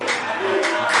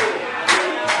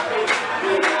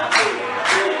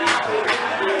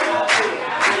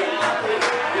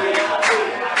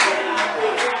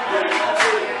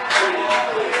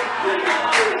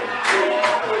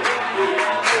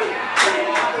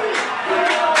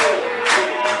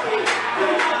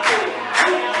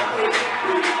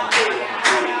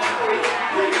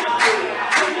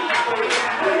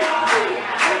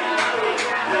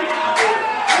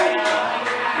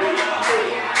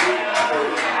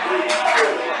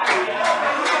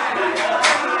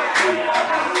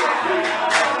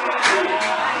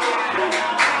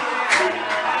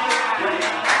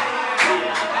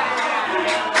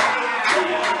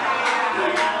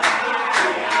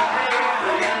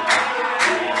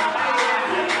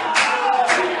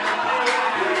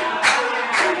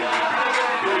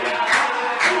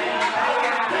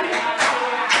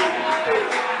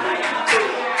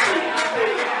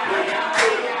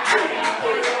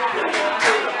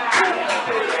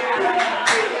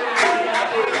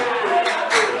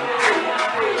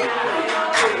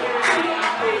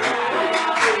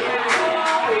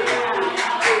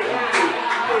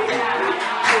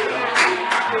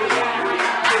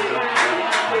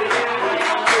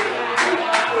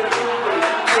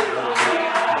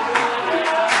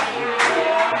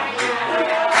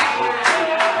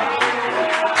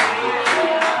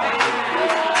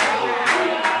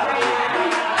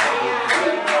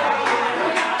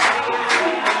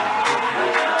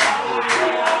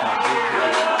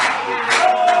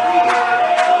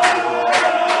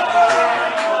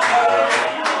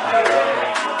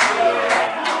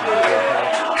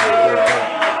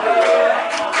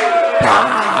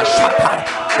Shapai,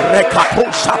 Rekato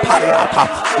Shapariata,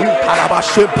 in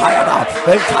Parabashipayana,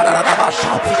 in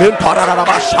Karanabasha, in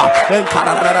Paranabasha, in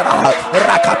Karanana,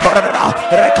 Rakatorana.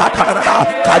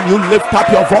 Can you lift up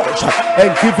your voice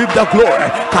and give him the glory?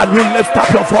 Can you lift up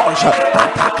your voice?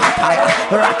 Atakataya,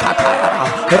 Rakatayana,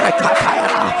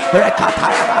 Rekatayana,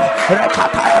 Rekatayana,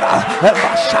 Rekatayana,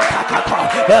 Mashatakata,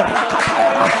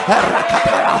 Rakatayana,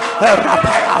 Rakataya,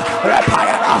 Rapaya,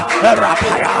 Rapayana,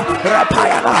 Rapaya,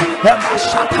 Rapayana,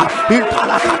 Mashata,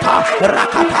 Impalakata,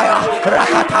 Rakataya,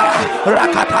 Rakataya,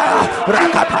 Rakataya,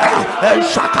 Rakataya,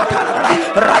 Shakatana,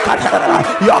 Rakatana,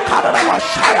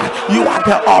 Yokanamashaya. You are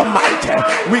the Almighty.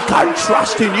 We can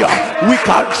trust in you. We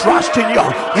can trust in you.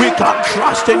 We can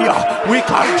trust in you. We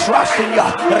can trust in you.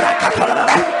 Rakatana,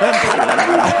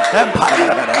 Empanana,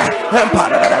 Empanana,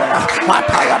 Empanana,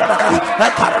 Matayana,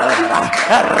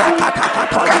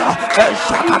 Rakatakatana,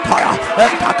 Shakataya,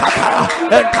 Entakataya,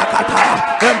 Entakataya,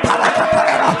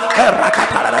 Empalakatana,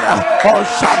 Rakatana, oh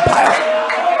Shampire.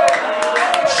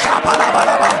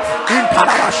 Shabalaba, in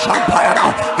Panama Shampayana,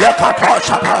 Yakato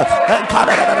Shapa, and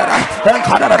Canada, and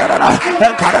Canada,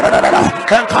 and Canada,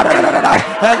 and Canada,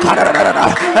 and Canada,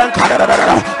 and Canada.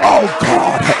 Oh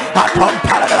God, Atom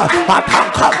Panada, Atom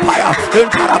Campire, in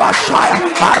Panamashire,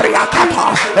 Ariakata,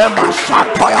 and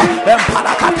Mashantoya, and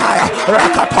Panakataya,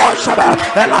 Rakatosha,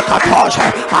 and Lakatosha,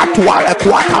 Atuala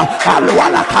Quata,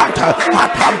 Aluala Canta,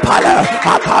 Atom Pala,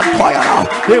 Atom Toyana,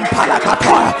 in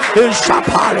Panakatoya, in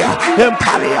Shapalia, in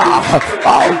Palia.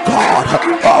 Oh God,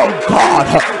 oh God,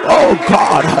 oh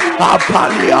God,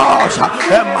 Apalias,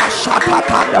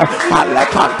 Emashatakana,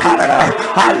 Alekantana,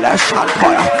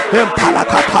 Aleshantoya,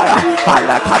 Impalakataya,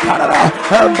 Alekatana,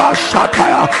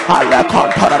 Emashataya,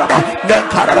 Alekantana,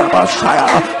 Nenkanabashaya,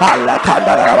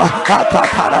 Alekandana,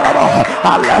 Akatanaba,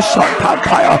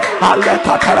 Aleshantantaya,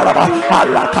 Alekatana,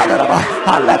 Alekatana,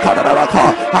 Alekatana,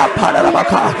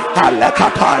 Apanabaka,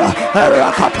 Alekataya,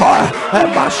 Erakatoya,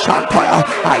 Emashantoya.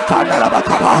 I can't have a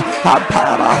capa,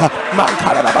 Amparaba,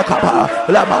 Mankarabakapa,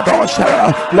 Lamadosha,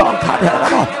 Long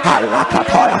Cataraba,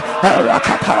 Alakatoya,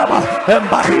 Rakataraba,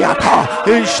 Embariata,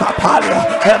 Ishapalia,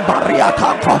 Embariata,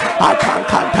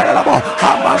 Akankantaraba,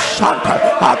 Amashanta,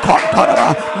 Akontaraba,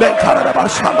 Menkaraba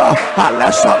Shamba,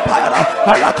 Alasampara,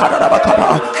 Alakarabakapa,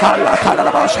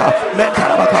 Alakarabasha,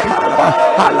 Menkarabakapa,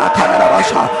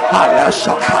 Alakarabasha,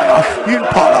 Alasampara, in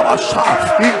Parabasha,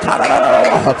 in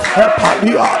Karabasha,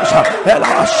 Palias.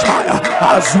 Elashaya,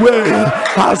 as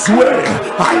way,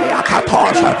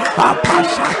 Aliakatosha,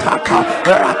 Apashataka,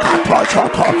 Rakatosha,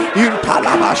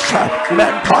 Impalamasha,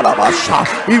 Mentalabasha,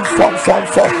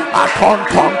 Informfo,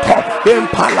 Atontonto,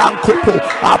 Impalankupu,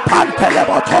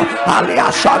 Apantelebato,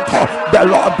 Aliashanto. The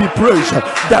Lord be praised,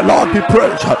 the Lord be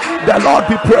praised, the Lord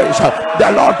be praised, the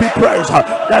Lord be praised,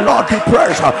 the Lord be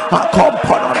praised,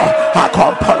 Acompanado,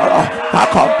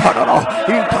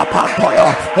 Incapantoya,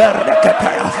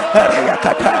 Ericataya,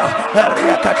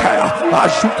 Eriacataya,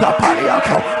 Azuka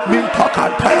Pariato,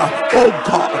 Mintocantaya, oh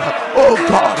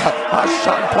God,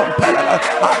 Ashanton Pella,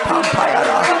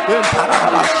 Atampayana,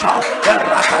 Imparabasha,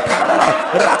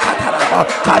 Rakatana.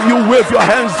 Can you wave your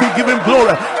hands to give him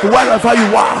glory wherever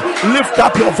you are? Lift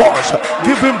up your voice,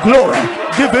 give him glory,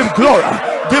 give him glory.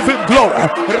 Give him glory.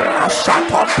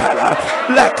 Rasatompela,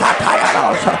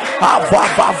 Lekatayanos,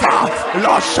 Avava,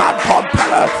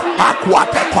 Losantompela,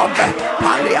 Aquatecombe,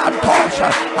 Paliantos,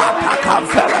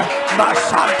 Atacamfela,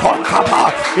 Masanton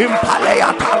Kaba,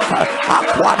 Impaleatanza,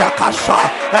 Aquadacasa,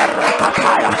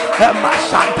 Erekataya,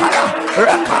 Emasantaya,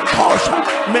 Recantosa,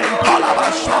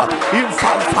 Mentolabasa,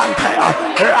 Infanfantea,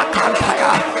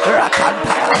 Rakantaya,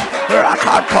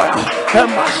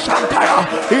 Emasantaya,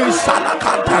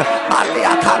 Insanacanta,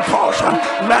 Aliakantosha,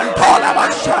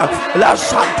 Mentolabasa, La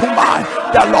Santumai.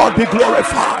 The Lord be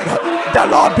glorified. The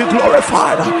Lord be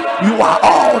glorified. You are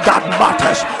all that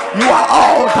matters. You are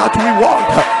all that we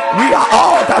want. We are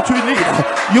all that we need.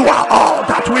 You are all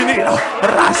that we need.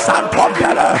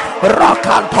 Rasantompele,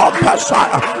 Rakantompesa,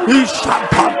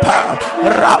 Ishantompe,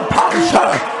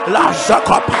 Rampamsa,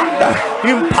 Lazakopanda,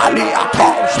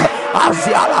 Impaliatos,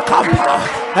 Aziala Campa,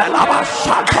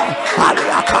 Elabasanta,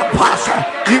 Aliacampasa,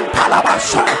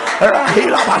 Impalabasa,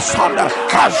 Rahilabasanda,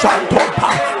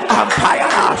 Azantompa,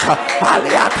 Ampayanas,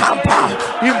 Aliacampa,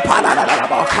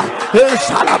 Impalabaka,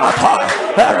 Isalabata,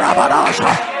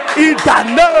 Rabanasa. In the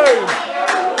name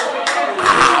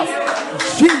of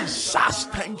Jesus.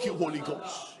 Thank you, Holy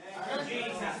Ghost.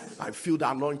 I feel the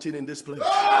anointing in this place.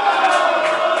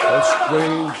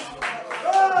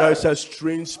 There's a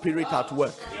strange spirit at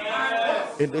work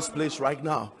in this place right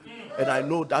now. And I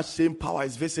know that same power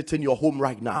is visiting your home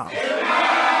right now.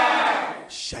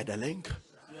 Share the link.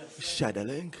 Share the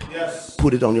link. Yes.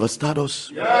 Put it on your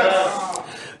status. Yes.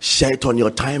 Share it on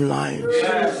your timeline.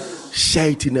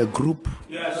 Share it in a group.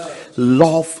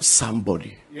 Love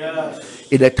somebody.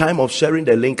 In a time of sharing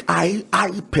the link, I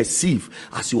perceive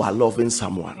as you are loving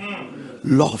someone.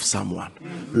 Love someone.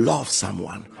 Love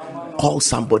someone. Call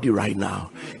somebody right now.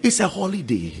 It's a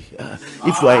holiday.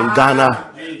 If you are in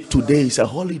Ghana, today is a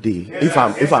holiday. If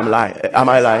I'm lying, am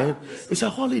I lying? It's a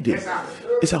holiday.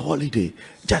 It's a holiday.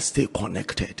 Just stay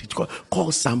connected.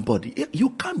 Call somebody. You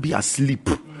can't be asleep.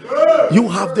 You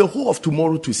have the whole of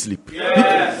tomorrow to sleep.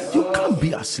 You can't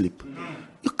be asleep.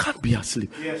 You can't be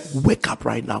asleep. Wake up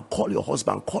right now. Call your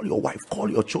husband. Call your wife. Call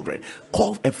your children.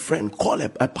 Call a friend. Call a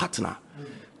partner.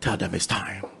 Tell them it's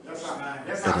time.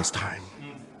 It is time.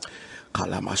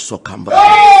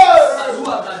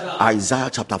 Isaiah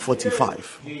chapter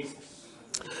 45.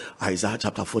 Isaiah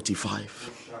chapter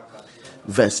 45.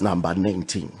 Verse number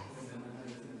 19.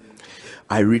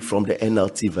 I read from the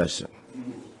NLT version.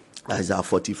 Isaiah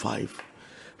 45.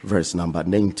 Verse number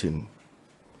 19.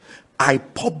 I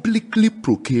publicly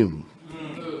proclaim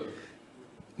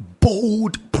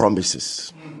bold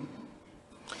promises.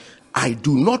 I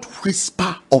do not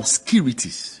whisper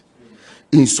obscurities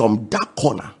in some dark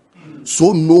corner,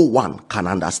 so no one can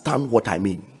understand what I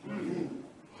mean.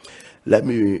 Let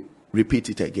me repeat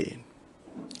it again.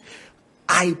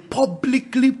 I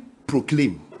publicly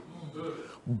proclaim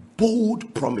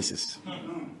bold promises.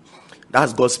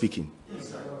 That's God speaking.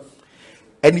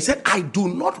 And he said, I do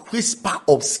not whisper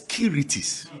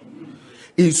obscurities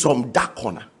in some dark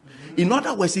corner. In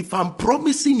other words, if I'm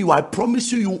promising you, I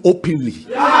promise you openly.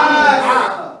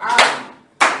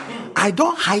 I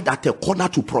don't hide at a corner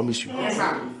to promise you.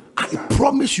 I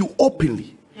promise you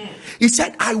openly. He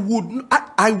said, I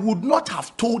would not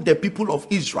have told the people of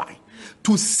Israel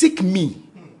to seek me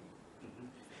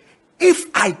if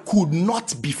I could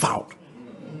not be found.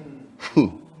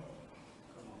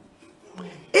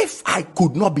 If I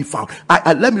could not be found.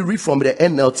 Let me read from the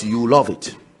NLT. You love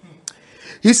it.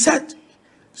 He said,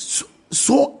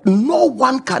 so no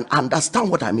one can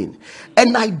understand what I mean.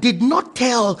 And I did not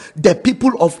tell the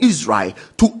people of Israel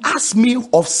to ask me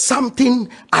of something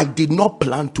I did not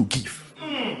plan to give.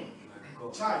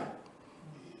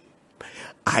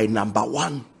 Number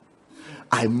one,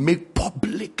 I make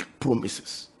public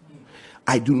promises.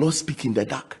 I do not speak in the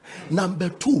dark. Number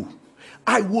two,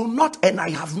 I will not, and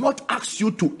I have not asked you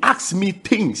to ask me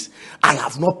things I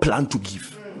have not planned to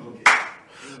give.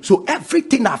 So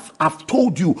everything I've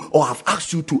told you or I've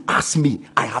asked you to ask me,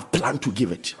 I have planned to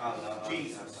give it.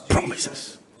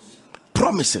 Promises.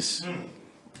 Promises.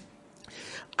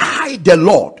 I, the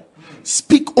Lord,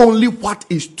 speak only what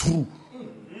is true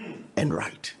and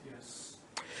right.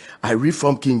 I read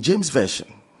from King James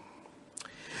Version.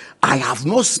 I have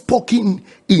not spoken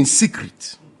in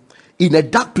secret in a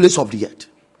dark place of the earth.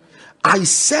 I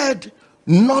said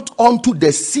not unto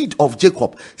the seed of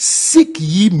Jacob, seek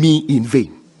ye me in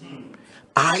vain.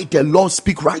 I, the Lord,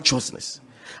 speak righteousness.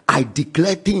 I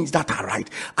declare things that are right.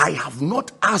 I have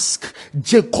not asked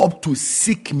Jacob to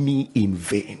seek me in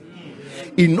vain.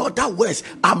 In other words,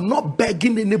 I'm not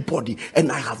begging anybody,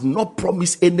 and I have not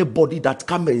promised anybody that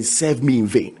come and serve me in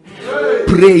vain.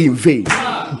 Pray in vain,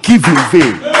 give in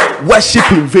vain,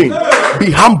 worship in vain,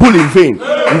 be humble in vain,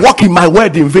 walk in my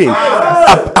word in vain,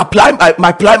 apply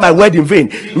my word in vain,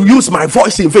 use my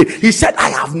voice in vain. He said, I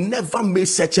have never made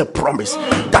such a promise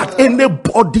that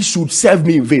anybody should serve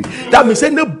me in vain. That means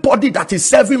anybody that is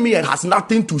serving me and has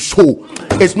nothing to show,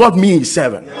 it's not me he's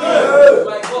serving.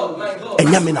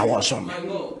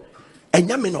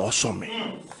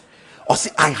 Or say,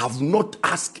 I have not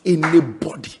asked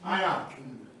anybody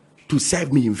to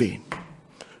serve me in vain.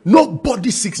 Nobody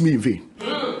seeks me in vain.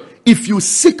 If you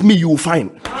seek me, you will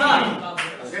find.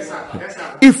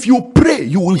 If you pray,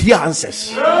 you will hear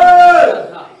answers.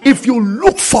 If you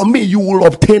look for me, you will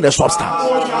obtain a substance.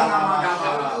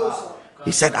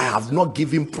 He said, I have not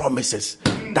given promises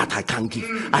that I can't give.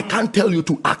 I can't tell you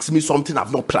to ask me something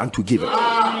I've not planned to give it.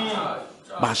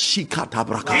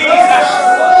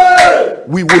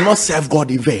 We will not serve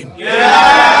God in vain.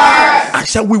 I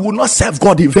said we will not serve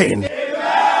God in vain.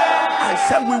 I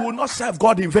said we will not serve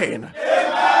God in vain.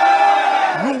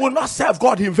 You will not serve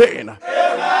God in vain.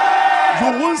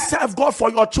 You won't serve God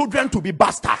for your children to be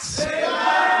bastards.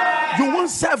 You won't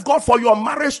serve God for your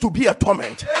marriage to be a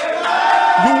torment.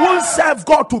 You won't serve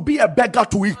God to be a beggar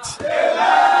to eat.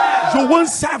 You won't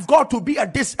serve God to be a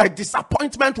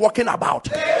disappointment walking about.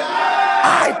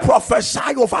 I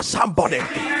prophesy over somebody.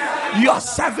 Your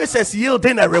service is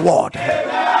yielding a reward.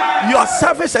 Your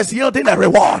service is yielding a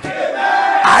reward.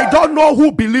 I don't know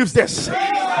who believes this,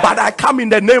 but I come in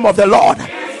the name of the Lord.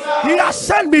 He has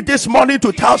sent me this morning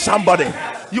to tell somebody,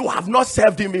 you have not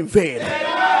served him in vain.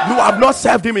 You have not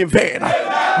served him in vain.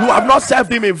 You have not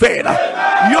served him in vain.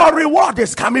 Your reward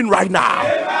is coming right now.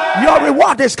 Your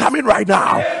reward is coming right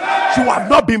now. You have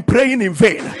not been praying in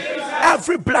vain.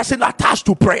 Every blessing attached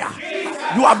to prayer,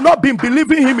 you have not been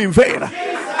believing him in vain.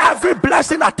 Every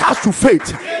blessing attached to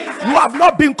faith, you have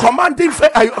not been commanding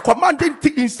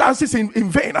instances in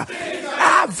vain.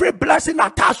 Every blessing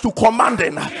attached to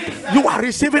commanding, you are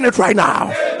receiving it right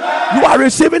now. You are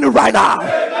receiving it right now.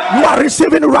 You are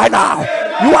receiving it right now.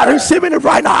 You are receiving it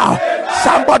right now.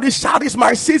 Somebody shout, it's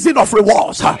my season of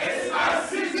rewards.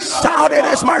 Shout, it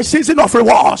is my season of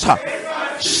rewards.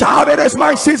 Shout, it is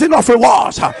my season of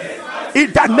rewards. In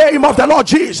the name of the Lord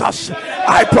Jesus,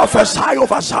 I prophesy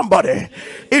over somebody.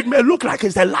 It may look like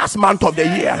it's the last month of the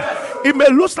year. It may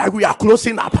look like we are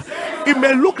closing up. It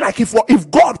may look like if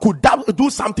God could do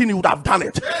something, he would have done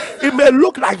it. It may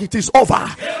look like it is over.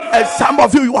 And some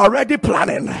of you are already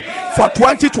planning for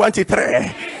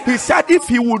 2023. He said if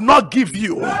he would not give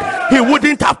you, he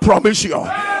wouldn't have promised you.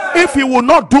 If he would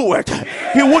not do it,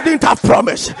 he wouldn't have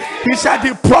promised. He said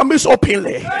he promised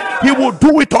openly. He will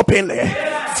do it openly.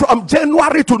 From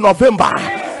January to November,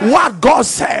 what God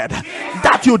said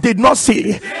that you did not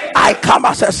see, I come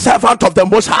as a servant of the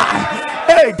Most High.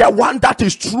 Hey, the one that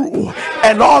is true,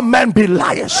 and all men be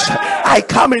liars. I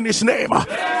come in his name.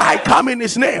 I come in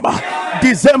his name.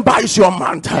 December is your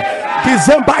month.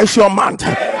 December is your month.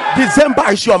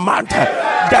 December is your month.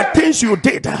 The things you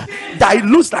did that it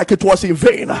looks like it was in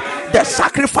vain, the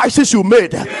sacrifices you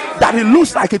made that it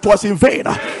looks like it was in vain,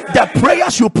 the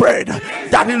prayers you prayed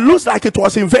that it looks like it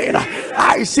was in vain,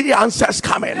 I see answers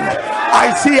coming.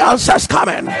 I see answers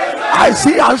coming. I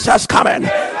see answers coming.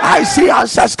 I see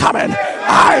answers coming.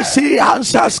 I see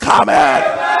answers coming.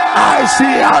 I see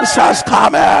answers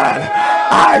coming.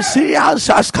 I see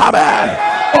answers coming.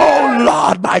 Oh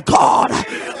Lord my God,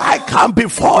 I come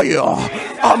before you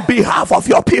on behalf of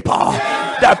your people,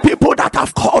 the people that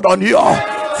have called on you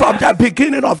from the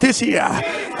beginning of this year,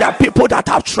 the people that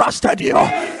have trusted you.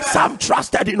 Some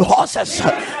trusted in horses,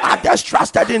 others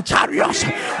trusted in chariots,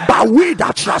 but we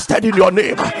that trusted in your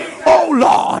name, oh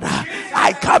Lord,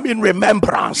 I come in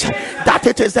remembrance that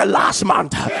it is the last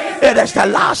month. It is the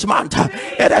last month.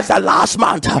 It is the last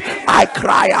month. I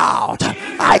cry out.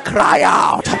 I cry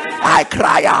out. I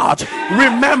cry out.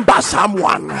 Remember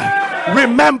someone.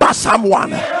 Remember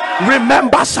someone.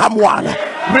 Remember someone.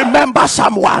 Remember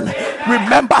someone.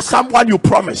 Remember someone you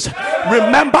promised.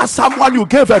 Remember someone you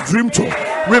gave a dream to.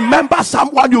 Remember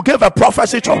someone you gave a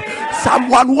prophecy to.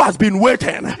 Someone who has been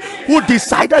waiting, who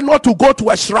decided not to go to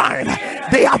a shrine.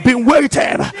 They have been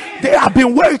waiting. They have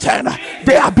been waiting.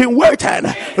 They have been waiting.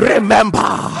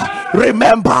 Remember.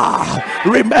 Remember.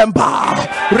 Remember.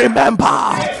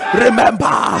 Remember.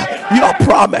 Remember your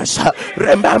promise.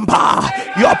 Remember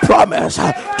your promise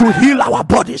to heal our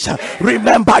bodies.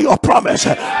 Remember your promise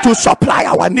to supply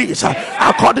our needs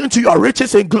according to your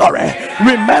riches in glory.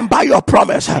 Remember your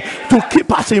promise to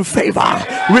keep us in favor.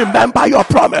 Remember your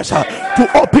promise to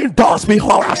open doors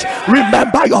before us.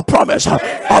 Remember your promise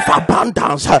of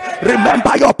abundance.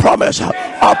 Remember your promise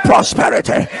of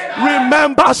prosperity.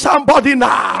 Remember somebody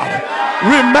now.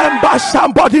 Remember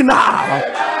somebody now.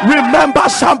 Remember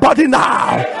somebody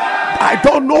now. I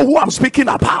don't know who I'm speaking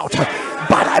about,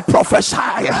 but I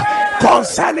prophesy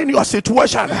concerning your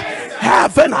situation.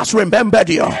 Heaven has remembered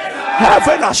you.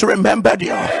 Heaven has remembered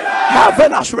you.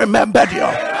 Heaven has remembered you.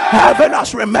 Heaven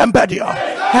has remembered you.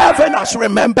 Heaven has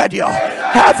remembered you.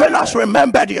 Heaven has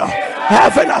remembered you.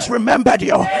 Heaven has remembered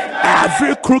you.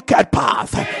 Every crooked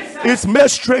path is made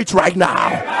straight right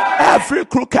now. Every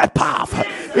crooked path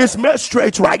is made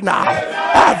straight right now.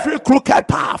 Every crooked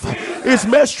path is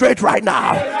made straight right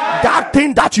now. That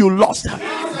thing that you lost,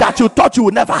 that you thought you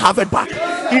would never have it back,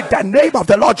 in the name of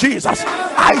the Lord Jesus,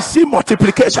 I see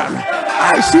multiplication.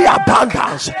 I see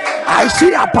abundance. I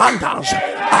see abundance.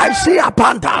 I see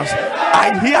abundance.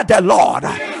 I hear the Lord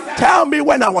tell me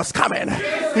when I was coming.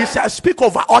 He said, speak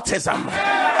over autism.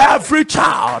 Every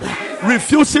child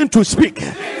refusing to speak,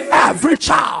 every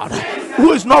child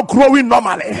who is not growing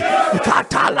normally,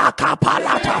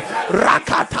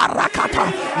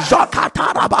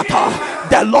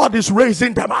 the Lord is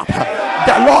raising them up.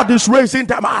 The Lord is raising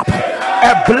them up.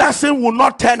 A blessing will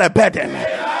not turn a burden.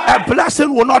 A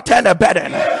blessing will not turn a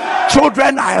burden.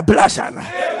 Children are a blessing.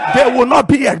 They will not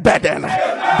be a burden.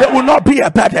 They will not be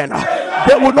a burden.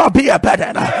 They will not be a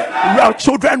burden. Your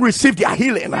children receive their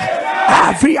healing.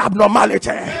 Every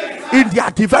abnormality in their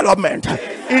development,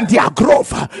 in their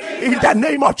growth, in the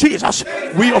name of Jesus,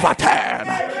 we overturn.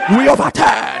 We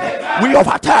overturn. We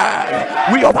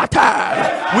overturn. We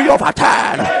overturn. We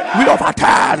overturn. We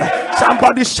overturn.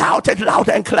 Somebody shout it loud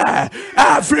and clear.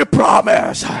 Every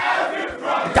promise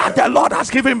that the Lord has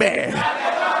given me,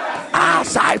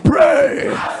 as I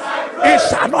pray, it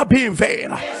shall not be in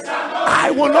vain.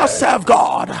 I will not serve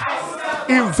God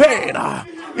in vain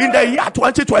in the year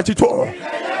 2022.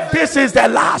 This is the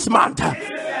last month.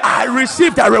 I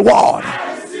received the reward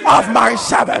of my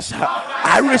service.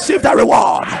 I received the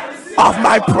reward of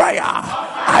my prayer.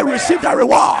 I received the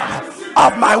reward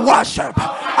of my worship.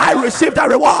 I received the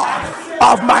reward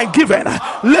of my giving.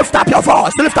 Lift up your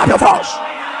voice. Lift up your voice.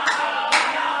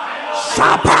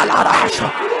 Shapalarash,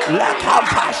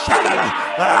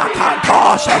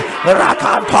 Rakantosh,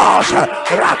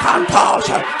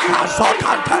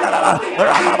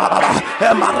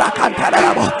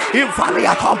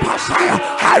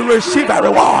 I receive a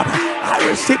reward. I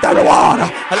receive the reward.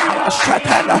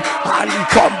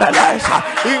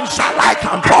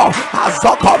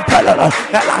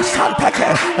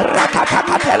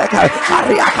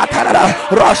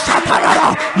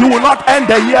 You will not end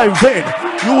the year in vain.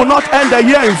 You will not end the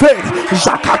year in vain.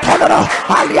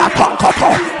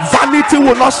 Vanity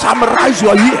will not summarize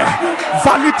your year.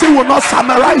 Vanity will not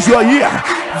summarize your year.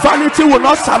 Vanity will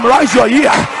not summarize your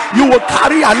year. You will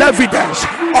carry an evidence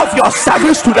of your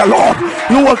service to the Lord.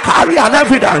 You will carry an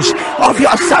evidence of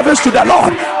your service to the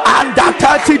Lord. Under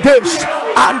 30 days,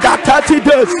 under 30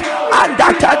 days,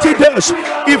 under 30 days,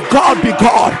 if God be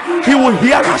God, He will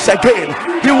hear us again.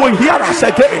 He will hear us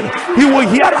again. He will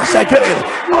hear us again.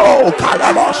 Oh,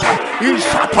 Kalabosha,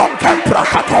 Ishaton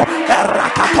Kemprakato,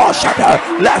 Erakatoshata,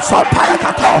 let's all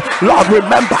Parakato. Lord,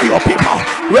 remember your people.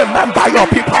 Remember your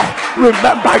people.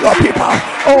 Remember your people.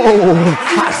 Oh,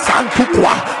 Hassan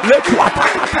Tukwa,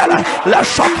 Letuatakatela,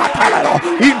 Leshokatela,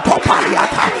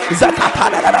 Intopaliata,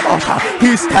 Zekatana.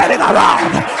 He's turning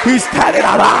around. He's turning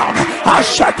around.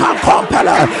 Ashatan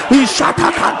Compella,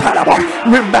 Ishatakantela.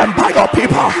 Remember your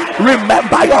people.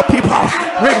 Remember your people.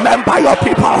 Remember your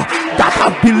people that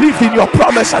have believed in your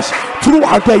promises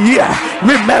throughout the year.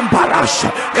 Remember us.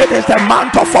 It is the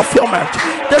month of fulfillment.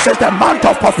 This is the month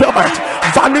of fulfillment.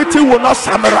 Vanity will not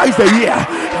summarize the year.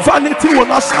 Vanity will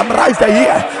not summarize the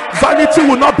year. Vanity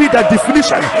will not be the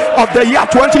definition of the year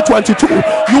 2022.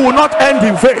 You will not end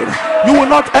in vain. You will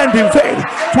not end in vain.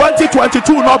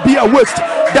 2022 will not be a waste.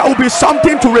 There will be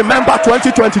something to remember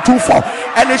 2022 for,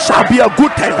 and it shall be a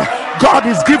good thing. God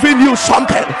is giving you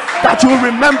something that you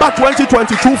remember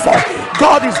 2022 for.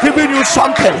 God is giving you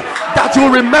something that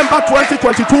you remember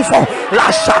 2022 for.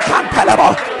 Lashakan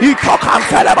telebo, itokan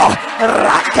telebo,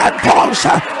 rakentons,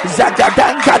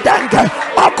 zagadenga,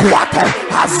 akwate,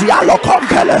 azialo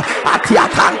kompele,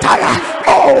 atiakantaya.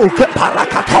 Oh,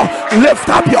 keparakato, lift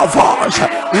up your voice,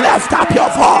 lift up your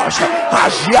voice.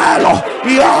 Azialo,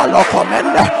 ialo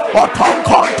komende,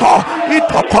 otonkonto,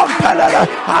 itokompele,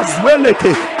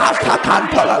 azweleke,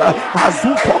 atakantala,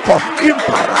 azutoko,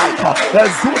 imparaito,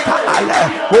 azuta ale.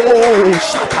 Oh,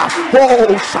 shata, oh,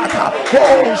 shata,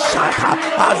 oh, shata,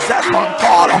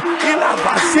 azekontolo,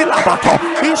 ilabasilabato,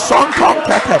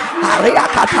 isonkonkete,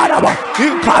 ariakataraba,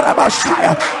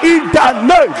 inkarabashaya, in the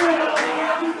name.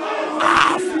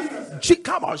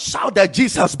 Come on, shout that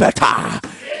Jesus better.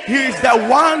 He is the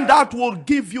one that will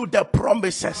give you the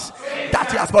promises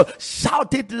that He has got.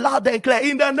 Shout it loud and clear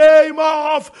in the name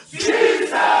of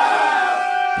Jesus.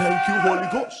 Thank you, Holy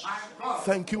Ghost.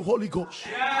 Thank you, Holy Ghost.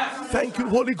 Thank you,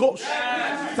 Holy Ghost.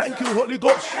 Thank you, Holy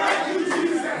Ghost.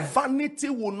 Vanity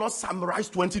will not summarize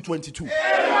 2022.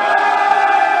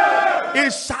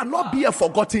 It shall not be a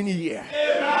forgotten year.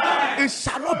 It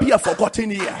shall not be a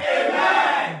forgotten year.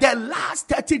 The last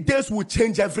 30 days will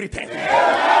change everything. The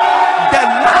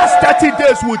last 30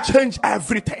 days will change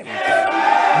everything.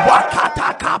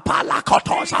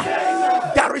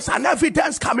 There is an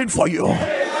evidence coming for you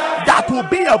that will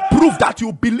be a proof that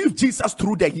you believe Jesus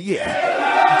through the year.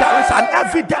 There is an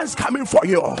evidence coming for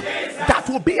you that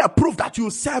will be a proof that you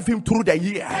serve Him through the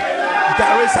year.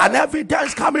 There is an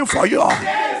evidence coming for you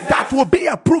that will be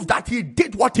a proof that He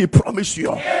did what He promised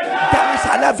you. There is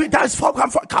an evidence for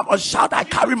come on, shout, I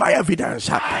carry my evidence.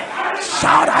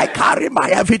 Shout, I carry my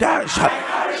evidence.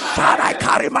 Shout, I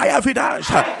carry my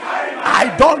evidence.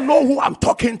 I don't know who I'm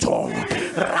talking to.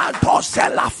 There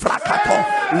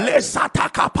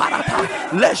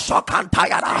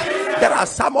are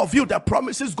some of you, the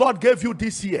promises God gave you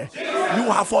this year, you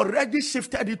have already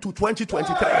shifted it to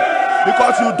 2023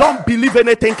 because you don't believe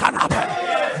anything can happen.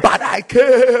 But I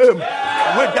came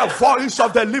with the voice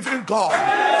of the living God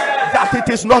that it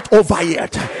is not over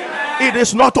yet. It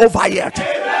is not over yet.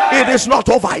 It is not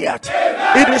over yet.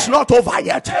 It is not over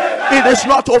yet. It is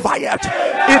not over yet.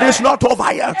 It is not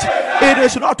over yet. It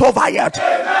is not over yet.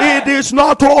 It is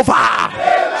not over.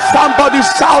 Somebody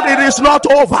shout, it is not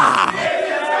over.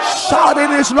 Shout, it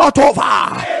is not over.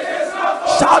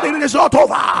 Shout, it is not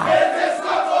over.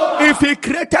 If he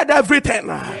created everything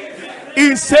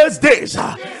in 6 days,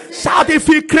 shout, if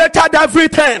he created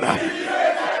everything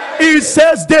in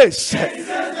 6 days,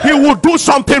 he will do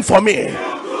something for me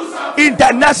in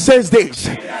the next 6 days.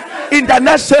 In the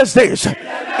next 6 days,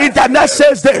 in the next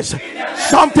 6 days,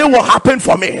 something will happen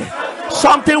for me.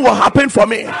 Something will happen for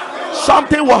me.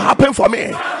 Something will happen for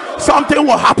me. Something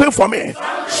will happen for me.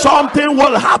 Something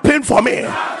will happen for me.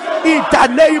 In the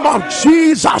name of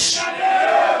Jesus.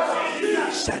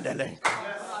 Share the link.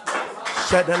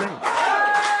 Share the link.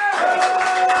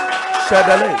 Share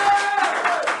the link.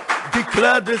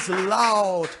 Declare this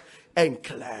loud and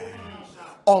clear.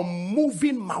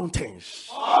 Unmoving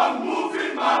mountains.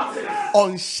 Unmoving mountains.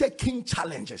 Unshaking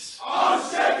challenges.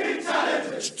 Unshaking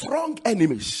challenges. Strong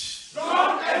enemies.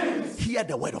 Strong enemies. Hear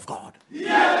the word of God. Hear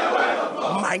the word of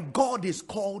God. My God is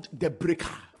called the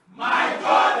breaker. My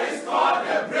God is called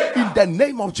the breaker. In the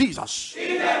name of Jesus.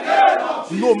 In the name of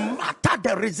Jesus. No matter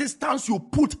the resistance you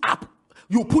put up.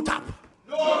 No matter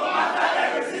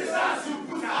the resistance you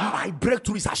put up. My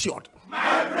breakthrough is assured.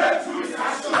 My breakthrough is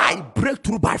assured. I break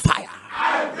through by fire.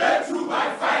 I break through by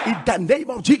fire. In the name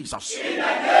of Jesus. In the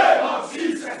name of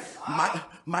Jesus.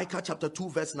 Micah chapter 2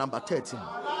 verse number 13.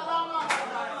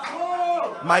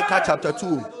 Micah chapter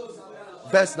 2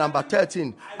 verse number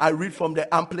 13. I read from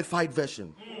the Amplified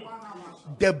Version.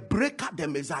 The breaker, the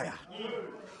Messiah,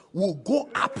 will go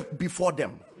up before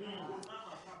them.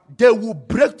 They will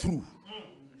break through,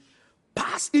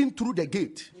 pass in through the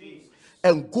gate,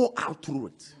 and go out through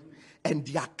it. And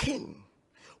their king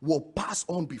will pass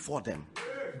on before them,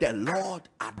 the Lord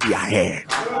at their head.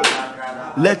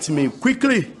 Let me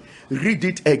quickly read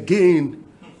it again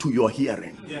to your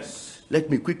hearing. Yes. Let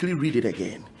me quickly read it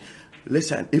again.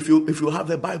 Listen, if you have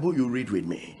the Bible, you read with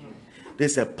me.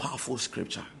 This is a powerful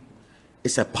scripture.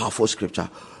 It's a powerful scripture.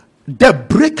 The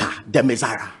breaker, the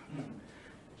Messiah,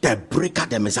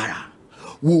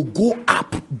 will go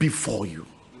up before you.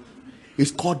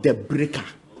 It's called the breaker.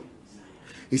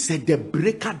 He said the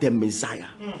breaker, the Messiah,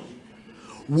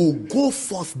 will go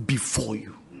forth before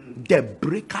you. The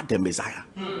breaker, the Messiah.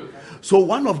 So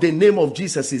one of the name of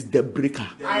Jesus is the breaker.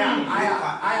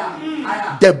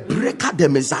 The breaker, the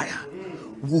Messiah,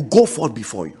 will go forth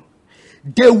before you.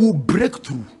 They will break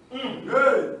through.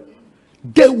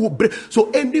 They will break.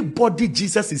 So anybody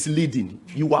Jesus is leading,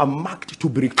 you are marked to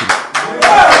break through.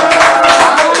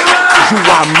 You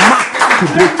are marked to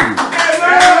break through.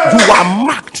 You are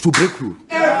marked to break through.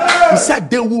 He said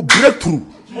they will break through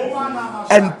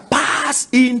and pass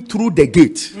in through the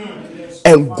gate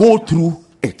and go through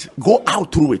it, go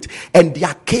out through it, and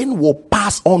their king will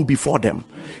pass on before them,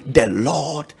 the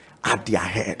Lord at their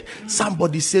head.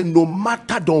 Somebody say, no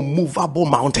matter the unmovable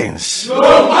mountains, the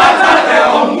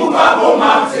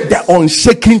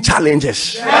unshaking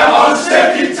challenges,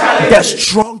 the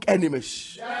strong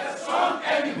enemies,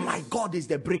 my God is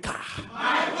the breaker.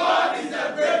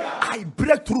 I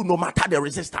break through no matter the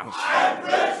resistance.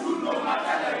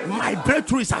 My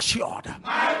breakthrough is assured.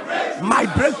 My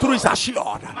breakthrough is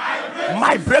assured.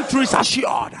 My breakthrough is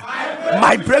assured.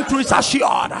 My breakthrough is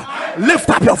assured. Lift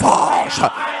up your voice.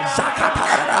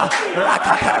 Zakatara,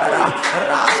 rakatara,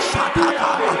 rashataka,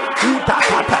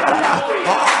 utakatara,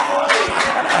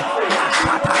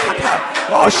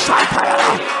 oh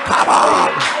shatara, come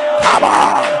on, come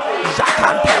on,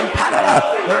 zakantara,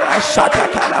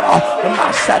 rashatakara,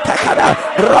 masatakara,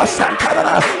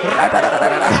 rasantara,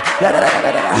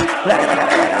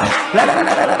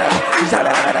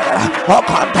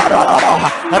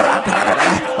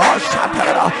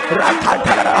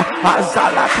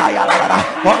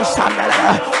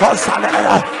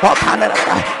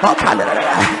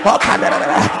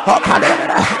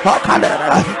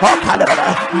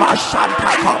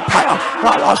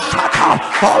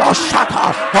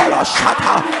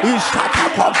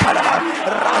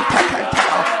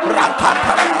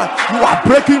 you are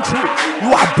breaking through.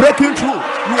 You are breaking through.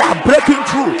 You are breaking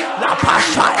through.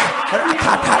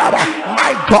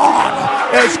 My God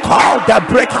is called the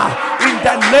breaker. In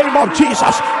the name of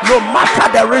Jesus, no matter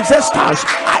the resistance,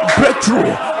 I break through.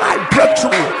 I break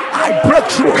through. I break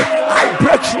through. I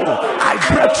break through. I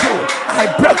break through. I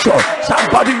break through.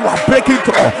 Somebody, you are breaking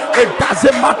through. It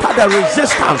doesn't matter the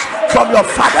resistance from your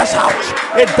father's house.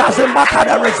 It doesn't matter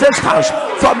the resistance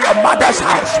from your mother's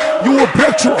house. You will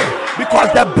break through because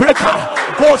the breaker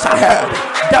goes ahead.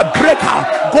 The breaker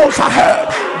goes ahead.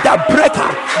 The breaker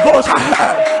goes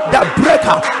ahead. The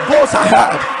breaker goes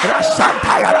ahead.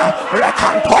 Rasantayara,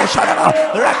 Rekantoshara,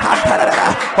 Rekantara,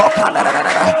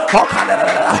 Okanara,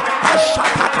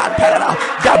 Ashatakantara.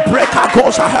 The breaker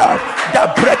goes ahead. The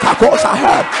breaker goes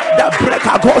ahead. The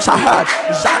breaker goes ahead.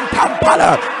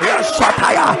 Zantampala,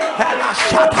 Rasataya,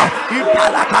 Elashata,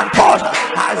 Impalakantos,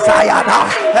 Azayana,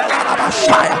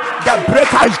 Elanabashaya. The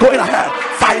breaker is going ahead.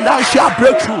 Financial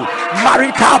breakthrough,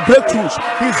 marital breakthroughs.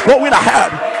 He's going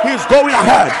ahead. He's going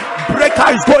ahead.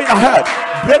 Breaker is going ahead.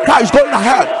 Breaker is going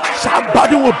ahead.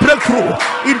 Somebody will break through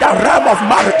in the realm of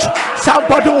marriage.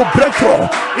 Somebody will break through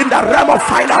in the realm of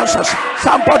finances.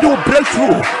 Somebody will break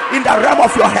through in the realm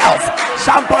of your health.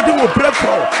 Somebody will break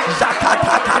through.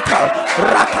 Zakatakata,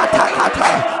 Rakatakata,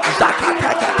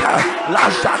 Zakatakata, La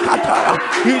Zakata,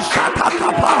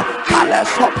 Ishatakapa,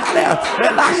 Kalesopale,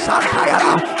 La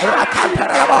Santayara,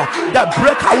 Rakatara. The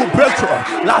breaker will break through.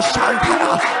 La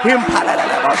Santaya,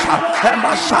 Impalelebosha,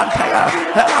 Emma Santaya,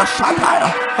 Ella Shataya,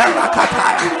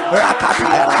 Rakataya,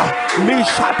 Rakataya,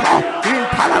 Mishata,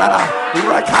 Impalala,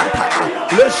 Rakataya,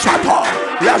 Leshato,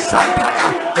 La Santaya,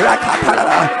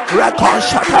 Rakatara,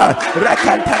 Rakonshata,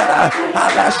 Rakantara,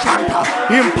 Alessanta,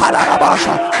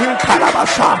 Impalabasha,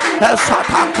 Impalabasha,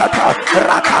 Esatankata,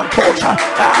 Rakantosha,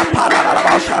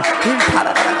 Apalabasha,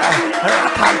 Impalabasha,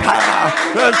 Rakantaya,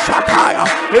 Esataya,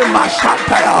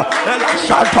 Imashantaya,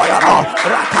 Elasantaya,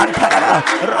 Rakantara,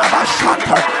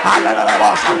 Rabashanta,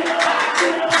 Alabasha.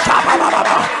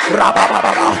 Rabababa,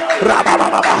 Rabababa,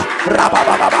 Rabababa,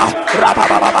 Rabababa,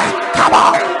 Rabababa, come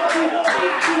on,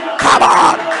 come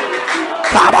on,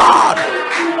 come on.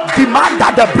 Demand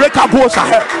that the breaker goes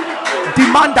ahead.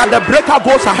 Demand that the breaker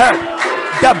goes ahead.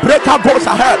 The breaker goes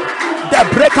ahead. The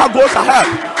breaker goes ahead.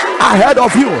 Ahead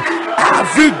of you.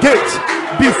 Every gate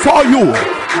before you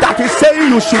that is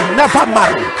saying you should never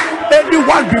marry.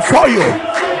 Anyone before you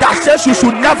that says you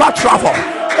should never travel.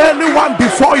 Anyone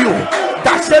before you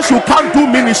that says you can't do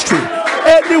ministry.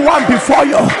 Anyone before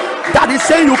you that is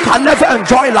saying you can never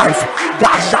enjoy life.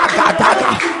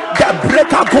 The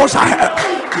breaker goes ahead.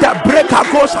 The breaker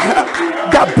goes ahead.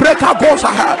 The breaker goes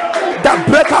ahead. The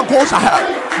breaker goes ahead.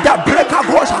 The breaker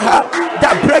goes ahead. The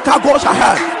breaker goes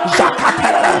ahead.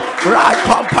 Zakatela, right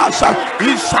compass,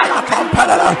 Isala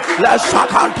compella, let's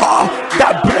sakanta.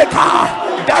 The breaker,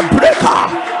 the breaker,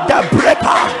 the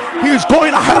breaker. He's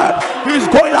going ahead. He's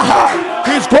going ahead.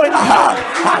 He's going ahead.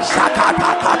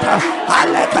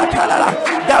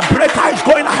 The breaker is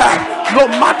going ahead. No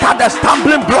matter the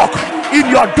stumbling block in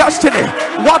your destiny,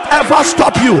 whatever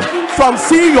stop you from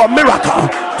seeing your miracle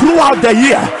throughout the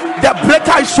year, the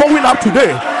breaker is showing up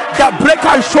today. The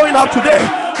breaker is showing up today.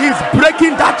 He's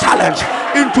breaking that challenge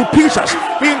into pieces.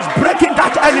 He's breaking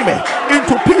that enemy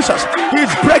into pieces.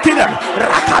 He's breaking them.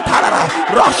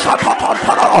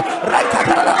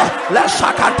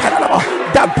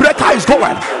 The breaker is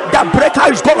going. The breaker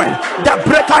is going. The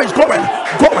breaker is going.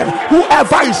 Going.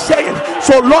 Whoever is saying,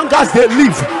 so long as they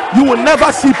live, you will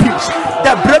never see peace.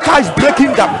 The breaker is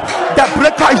breaking them. The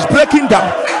breaker is breaking them.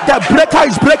 The breaker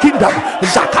is breaking them.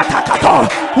 Zakatakata.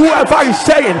 Whoever is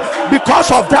saying,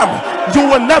 because of them, you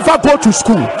will never go to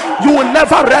school. You will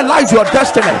never realize your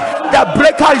destiny. The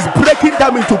breaker is breaking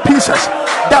them into pieces.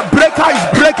 The breaker is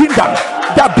breaking them.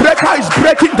 The breaker is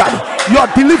breaking them. Your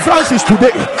deliverance is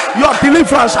today. Your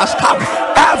deliverance has come.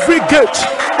 Every gate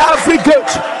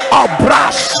of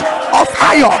brass, of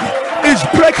iron is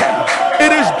breaking.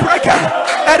 It is breaking.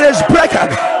 It is breaking.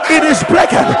 It is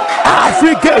breaking.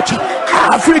 Every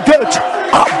gate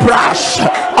of brass,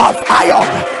 of iron.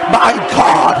 My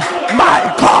God, my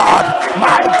God,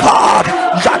 my God.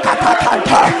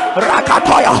 Zakatakanta,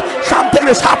 Rakatoya. Something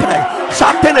is happening.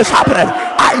 Something is happening.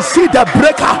 I see the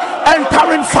breaker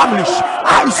entering families.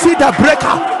 I see the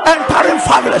breaker entering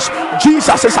families.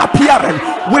 Jesus is appearing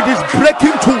with his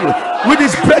breaking tool, with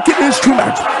his breaking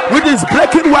instrument, with his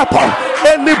breaking weapon.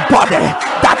 Anybody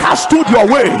that has stood your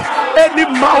way, any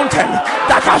mountain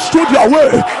that has stood your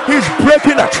way, he's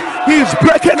breaking it. He's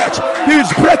breaking it. He's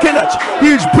breaking it.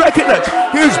 He's breaking it.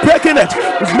 He's breaking it.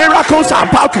 Miracles are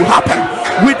about to happen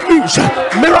with each.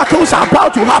 Miracles are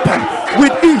about to happen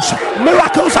with each.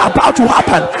 Miracles are about to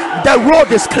happen. The road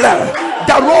is clear.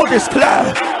 The road is clear.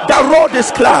 The road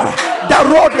is clear. The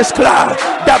road is clear.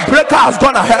 The breaker has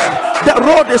gone ahead. The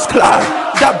road is clear.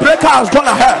 The breaker has gone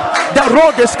ahead. The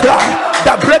road is clear.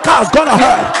 The breaker has gone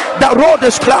ahead. The road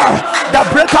is clear. The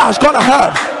breaker has gone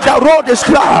ahead. The road is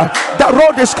clear. The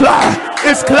road is clear.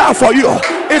 It's clear for you.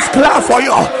 It's clear for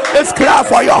you. It's clear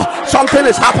for you. Something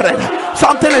is happening.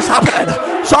 Something is happening.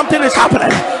 Something is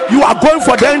happening. You are going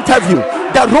for the interview.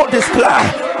 The road is clear.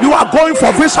 You are going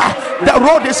for visa. The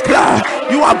road is clear.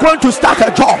 You are going to start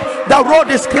a job. The road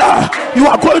is clear. You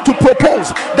are going to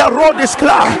propose. The road is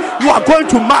clear. You are going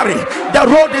to marry. The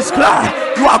road is clear.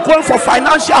 You are going for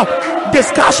financial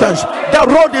discussions. The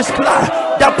road is clear.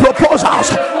 The proposals.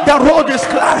 The road is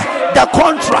clear. The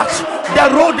contracts. The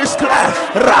road is clear.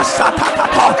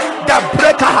 Rasatatata. The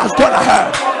breaker has gone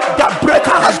ahead. The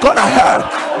breaker has gone ahead.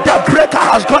 The breaker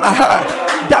has gone ahead.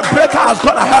 The breaker has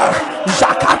gone ahead.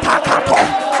 Zakatakato.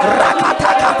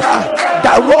 Rakatakata.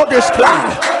 The road is clear.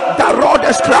 The road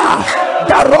is clear.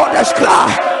 The road is clear.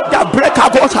 The breaker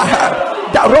goes ahead.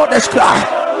 The road is clear.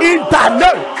 In the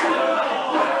name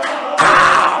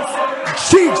of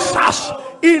Jesus.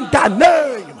 In the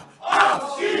name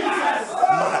of Jesus.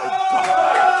 My God.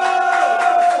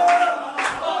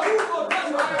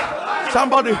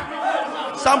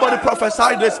 Somebody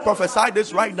prophesy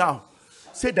this right now.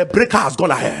 Say the breaker has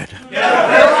gone ahead.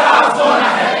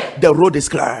 The road is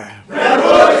clear.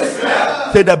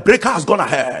 Say the breaker has gone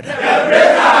ahead.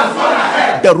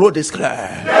 The road is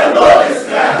clear.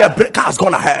 The breaker has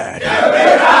gone ahead.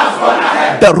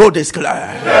 The road is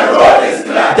clear.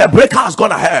 The breaker has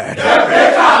gone ahead.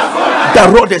 The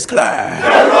road is clear.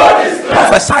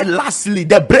 Prophesy lastly.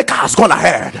 The breaker has gone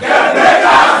ahead.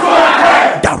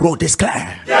 The road is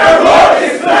clear.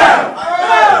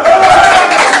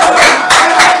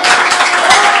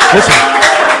 Listen.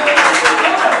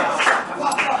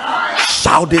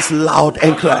 Shout this loud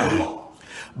and clear.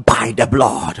 By the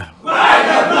blood.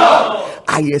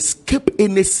 I escape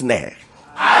any snare.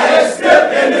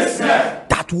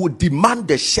 That would demand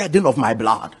the shedding of my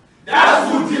blood.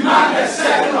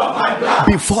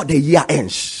 Before the year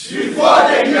ends.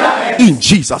 In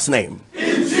Jesus' name.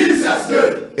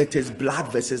 It is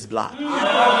blood versus blood.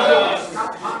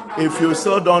 If you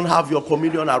still don't have your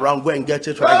communion around, go and get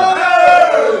it right now.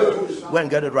 Go and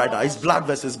get it right now. It's blood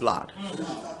versus blood.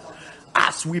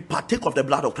 As we partake of the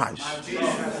blood of Christ,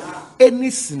 any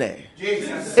snare,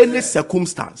 any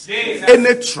circumstance,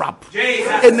 any trap,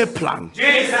 any plan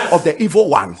of the evil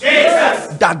one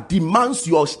that demands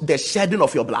the shedding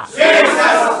of your blood,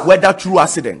 whether through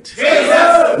accident,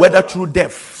 whether through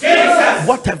death,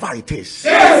 whatever it is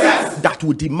that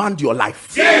will demand your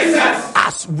life,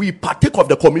 as we partake of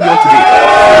the communion today,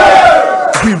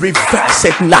 we reverse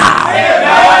it now.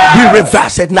 We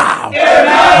reverse it now.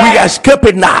 We escape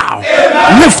it now.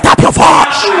 Lift up your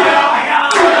voice.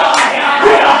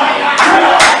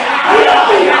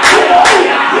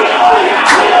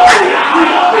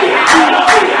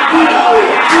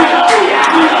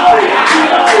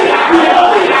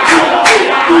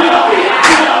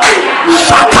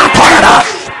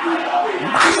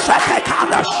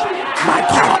 My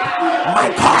God, my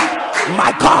God,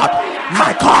 my God,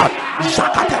 my God.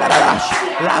 Zakatarash,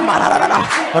 Lamarara,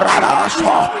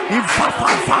 Radaso,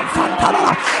 Infafantara,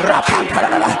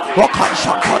 Rapantara,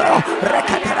 Rokansakora,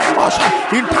 Rekatarabasha,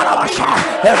 Intarabasha,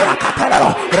 Rekatara,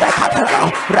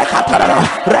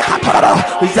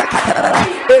 Zakatara.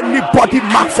 Anybody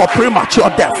marked for premature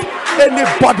death,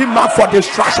 anybody marked for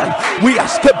destruction, we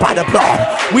escape by the blood.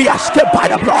 We escape by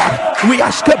the blood. We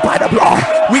escape by the blood.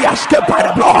 We escape by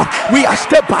the blood. We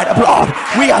escape by the blood.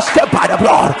 We escape by the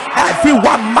blood.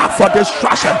 Everyone marked for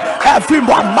destruction.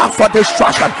 Everyone marked for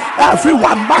destruction.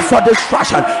 Everyone marked for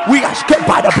destruction. We escape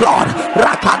by the blood.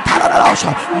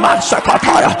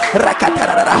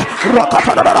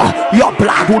 Your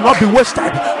blood will not be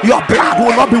wasted. Your blood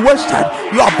will not be wasted.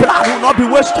 Your blood will not be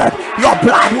wasted. Your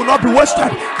blood will not be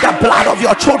wasted. The blood of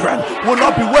your children will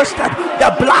not be wasted. The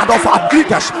blood of our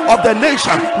leaders of the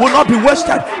nation will not be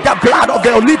wasted. The blood of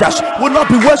their leaders will not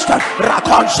be wasted.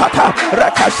 Rakonsata,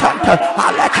 Rekasanta,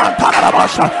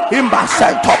 Alekantarabasha,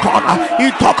 Imbasentokona,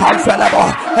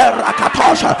 Itokonfelebo,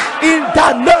 Erakatosha, in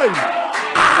the name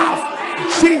of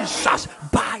Jesus,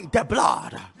 by the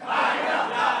blood.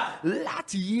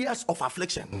 Let years of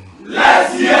affliction.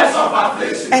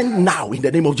 And now in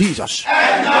the name of Jesus.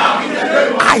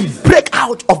 I break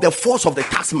out of the force of the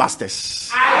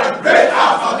taskmasters.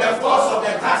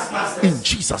 In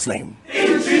Jesus' name.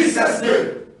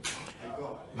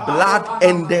 Blood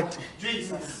ended.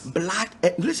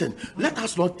 Listen, let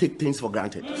us not take things for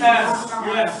granted.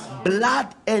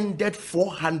 Blood ended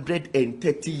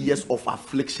 430 years of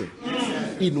affliction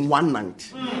in one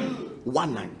night.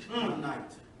 One night.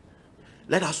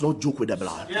 Let us not joke with the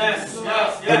blood.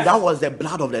 And that was the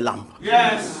blood of the Lamb.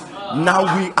 Now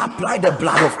we apply the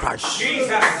blood of Christ.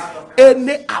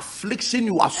 Any affliction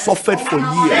you have suffered for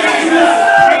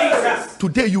years,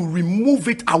 today you remove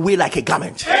it away like a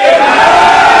garment.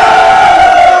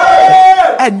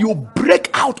 and you break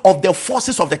out of the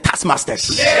forces of the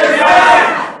taskmasters.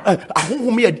 And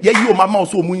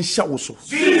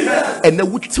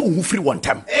then we still free one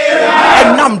time.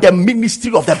 And now the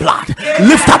ministry of the blood.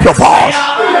 Lift up your voice.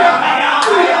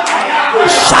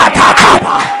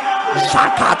 Shatakapa.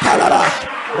 Shakatalash.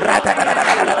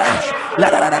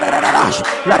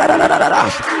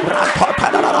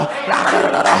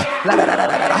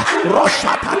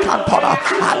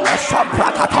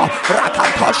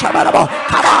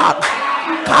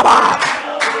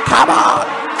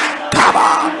 Come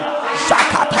on.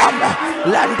 Shakatam,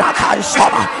 Lendatan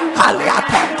Soma,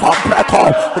 Aliaton Compreco,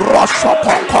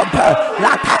 Rosoton Compe,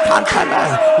 Latakantele,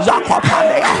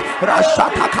 Zakopanea,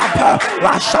 Rashata Campe,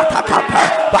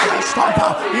 Balastompa,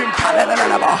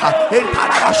 Impalelemaha,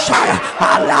 Imparashaya,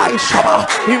 Alai Soma,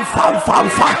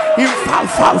 Infamfa,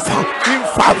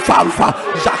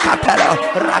 Zakatelo,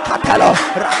 Rakatolo,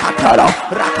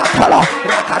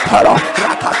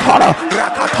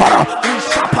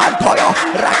 Sapantoyo,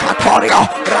 Rakatorio,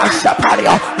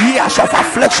 Rasapario, years of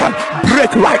affliction,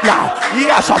 break right now.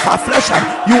 Years of affliction,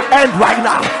 you end right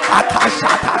now.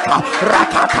 Akashataka,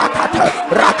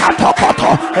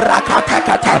 Rakatokoto,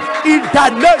 Rakatakata, in the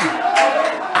name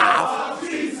of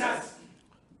Jesus.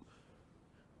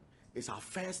 It's our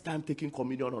first time taking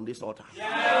communion on this altar.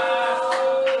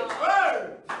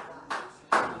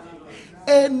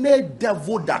 Any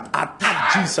devil that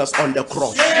attacked Jesus on the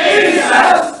cross,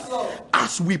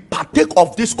 as we partake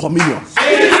of this communion,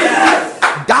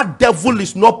 that devil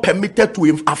is not permitted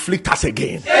to afflict us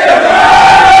again.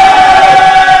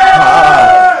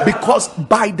 Because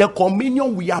by the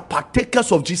communion we are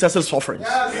partakers of Jesus' sufferings.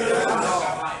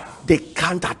 They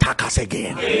can't attack us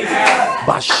again.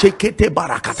 Bashekete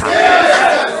barakata.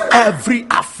 Every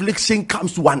affliction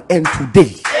comes to an end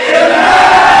today.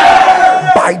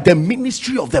 By the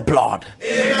ministry of the blood.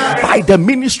 By the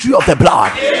ministry of the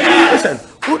blood. Listen,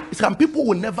 some people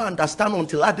will never understand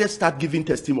until others start giving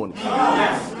testimony.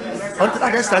 Until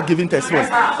others start giving testimony.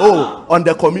 Oh, on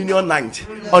the communion night.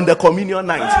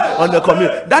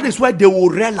 That is where they will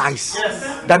realize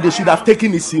that they should have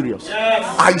taken it serious.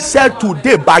 I said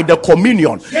today, by the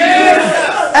communion,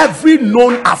 every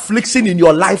known affliction in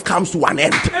your life comes to an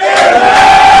end.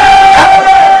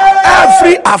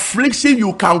 Every affliction,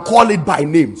 you can call it by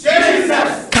name.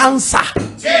 Jesus. Cancer.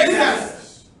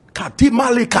 Jesus.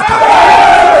 Katimalikata.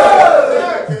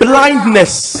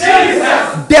 Blindness.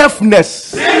 Jesus.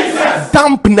 Deafness. Jesus.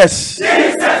 Dampness.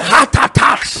 Jesus. Heart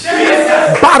attacks.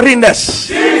 Jesus. Barrenness.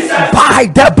 Jesus. By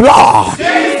the blood.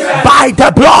 Jesus. By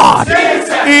the blood. Jesus.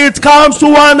 It comes to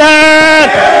an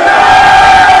end.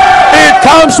 It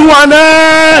comes to an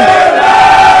end.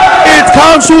 It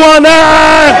comes to an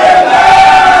end.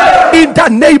 In the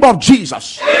name of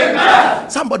Jesus. Amen.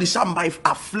 Somebody say, my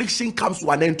affliction comes to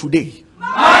an end today.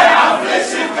 My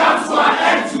affliction comes to an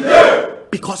end today.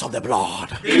 Because of the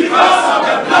blood. Because of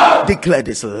the blood. Declare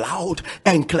this loud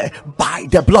and clear. By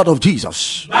the blood of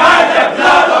Jesus. By the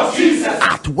blood of Jesus.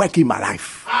 At work in my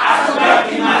life. At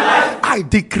work in my life. I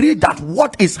decree that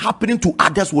what is happening to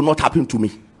others will not happen to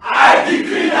me. I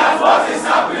decree that what is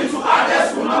happening to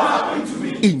others will not happen to me.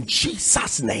 In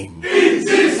Jesus' name. In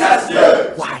Jesus'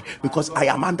 name. Why? Because I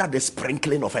am under the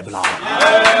sprinkling of a blood.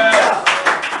 Yeah.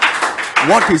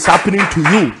 What is happening to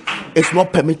you is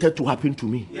not permitted to happen to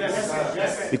me.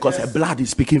 Yes. Because her blood is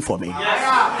speaking for me.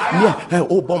 Yeah.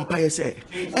 Oh, Bompire say,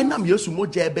 and I'm used to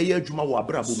Moja Bayer Juma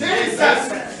Wabrabo.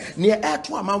 Near air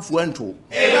to a man fuento.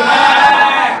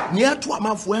 Near to a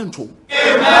man fuento.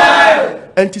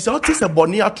 And tis out is a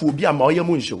bonia to be a Moya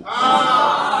Muncho.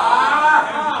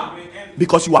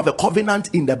 Because you have a covenant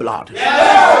in the blood.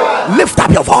 Lift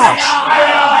up your voice.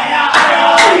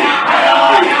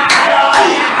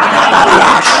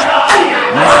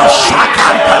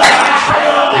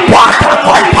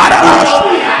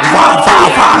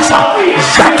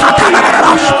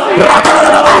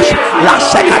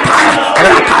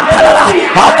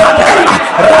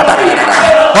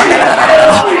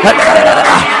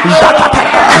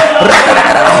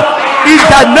 In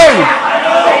the name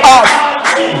of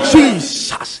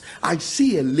Jesus, I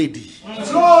see a lady.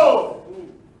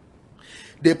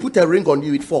 They put a ring on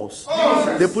you, it falls.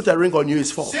 They put a ring on you, it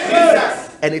falls.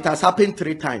 And it has happened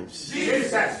 3 times.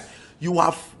 You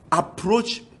have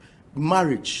approached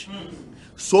marriage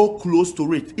so close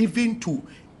to it, even to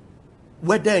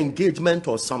whether engagement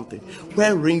or something,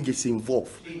 where ring is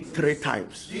involved 3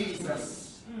 times.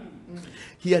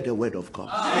 Hear the word of God.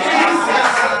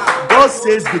 God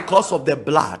says, because of the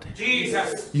blood,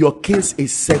 your case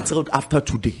is settled after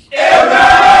today.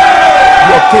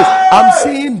 Your case. I'm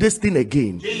seeing this thing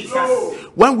again.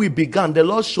 When we began, the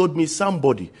Lord showed me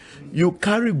somebody. You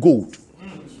carry gold.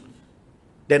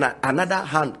 then another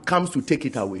hand comes to take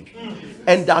it away,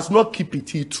 and does not keep it.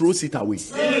 He throws it away.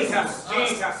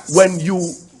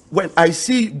 When I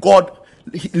see God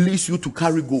leads you to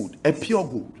carry gold, a pure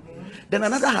gold, then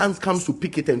another hand comes to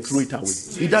pick it and throw it away.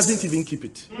 He doesn't even keep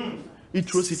it. He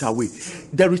throws it away.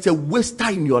 There is a waster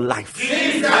in your life.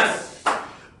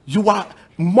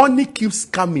 Money keeps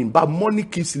coming, but money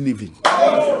keeps leaving.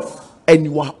 And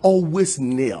you are always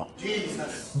near.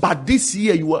 But this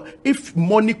year, if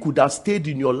money could have stayed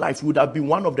in your life, you would have been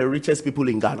one of the richest people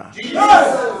in Ghana.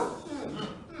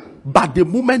 But the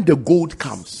moment the gold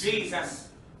comes,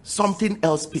 something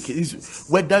else picks it,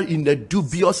 whether in a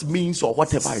dubious means or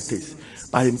whatever it is.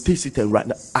 But in peace it and right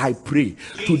now, I pray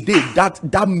today that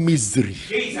misery,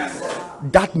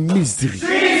 that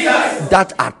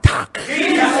attack,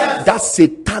 that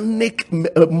satanic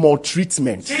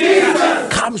maltreatment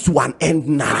comes to an end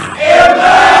now.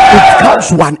 It comes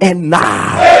to an end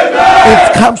now.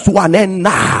 It comes to an end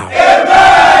now.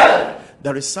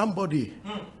 There is somebody,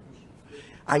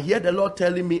 I hear the Lord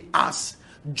telling me, as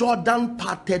Jordan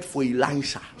parted for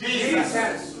Elisha,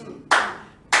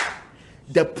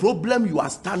 the problem you are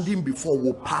standing before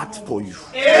will part for you.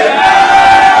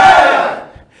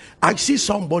 I see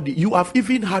somebody, you have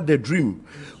even had a dream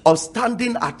of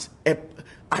standing at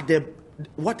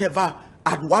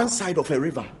one side of a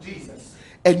river,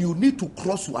 and you need to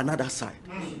cross to another side,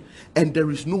 and there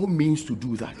is no means to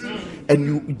do that,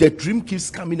 and the dream keeps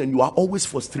coming and you are always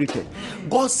frustrated.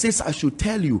 God says I should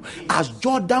tell you, as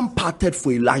Jordan parted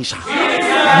for Elisha,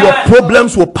 your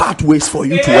problems will part ways for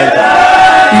you to enter.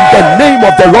 In the name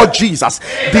of the Lord Jesus,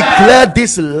 declare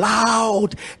this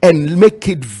loud and make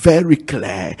it very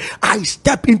clear. I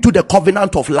step into the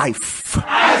covenant of life.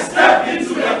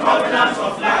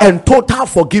 And total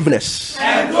forgiveness.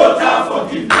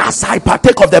 As I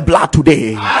partake of the blood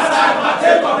today.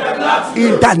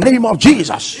 In the name of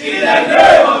Jesus.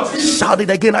 Shout it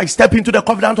again. I step into the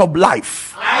covenant of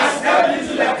life.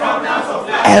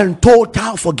 And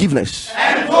total forgiveness.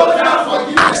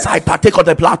 As I partake of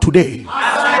the blood today.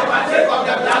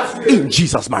 In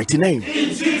Jesus' mighty name.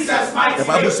 The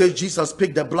Bible says Jesus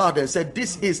picked the blood and said,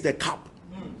 this is the cup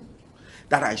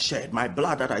that I shed, my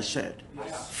blood that I shed,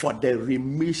 for the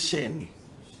remission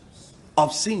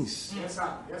of sins. Yes,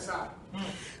 sir. Yes, sir.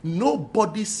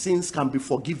 Nobody's sins can be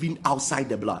forgiven outside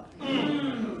the blood.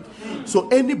 So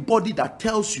anybody that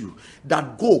tells you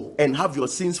that go and have your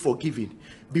sins forgiven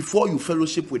before you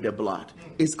fellowship with the blood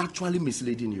is actually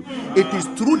misleading you. It is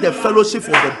through the fellowship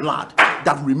of the blood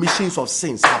that remissions of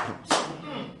sins happens.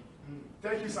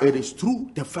 It is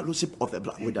through the fellowship of the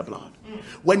blood with the blood.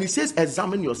 When he says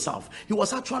examine yourself, he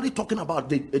was actually talking about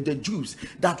the Jews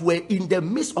that were in the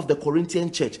midst of the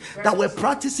Corinthian church, that were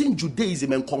practicing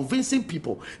Judaism and convincing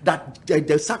people that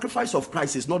the sacrifice of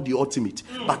Christ is not the ultimate,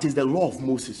 but is the law of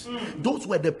Moses. Those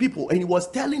were the people, and he was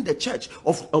telling the church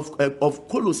of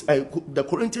Colossus, the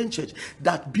Corinthian church,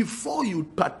 that before you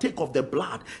partake of the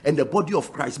blood and the body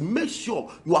of Christ, make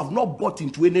sure you have not bought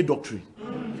into any doctrine.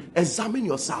 Examine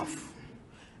yourself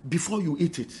before you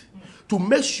eat it, to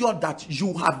make sure that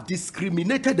you have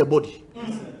discriminated the body,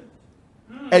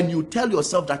 and you tell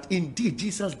yourself that indeed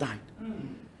Jesus died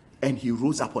and he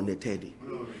rose up on the third day.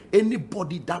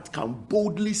 Anybody that can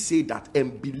boldly say that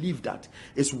and believe that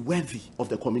is worthy of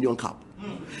the communion cup.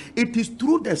 It is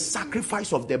through the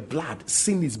sacrifice of the blood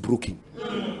sin is broken.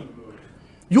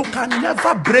 You can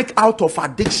never break out of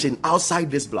addiction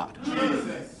outside this blood.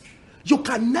 You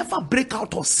can never break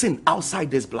out of sin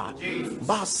outside this blood.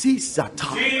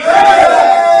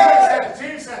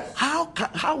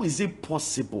 How is it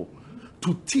possible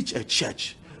to teach a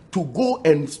church to go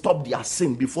and stop their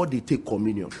sin before they take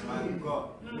communion?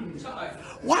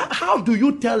 How do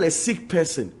you tell a sick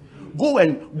person, go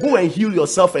and heal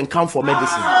yourself and come for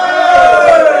medicine?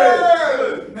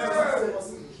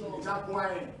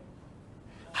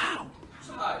 How?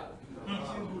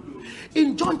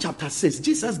 In John chapter 6,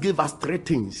 Jesus gave us three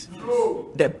things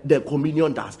the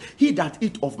communion does. He that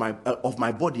eat of my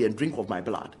body and drink of my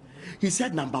blood. He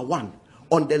said, number one,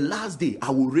 on the last day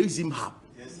I will raise him up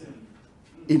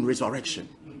in resurrection.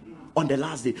 On the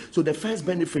last day. So the first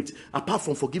benefit, apart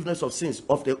from forgiveness of sins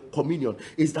of the communion,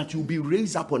 is that you'll be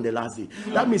raised up on the last day.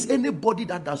 That means anybody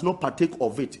that does not partake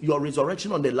of it, your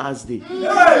resurrection on the last day.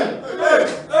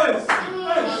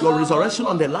 Your resurrection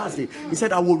on the last day. He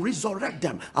said, I will resurrect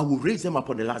them. I will raise them up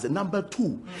on the last day. Number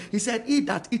two, he said, he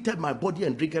that eateth my body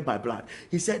and drinketh my blood.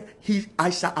 He said,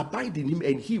 I shall abide in him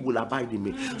and he will abide in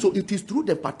me. So it is through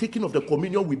the partaking of the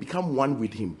communion we become one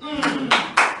with him.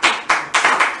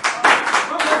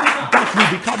 That we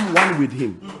become one with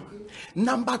him.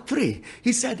 Number 3,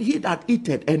 he said, he that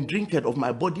eateth and drinketh of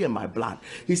my body and my blood,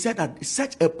 he said that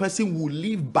such a person will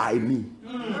live by me.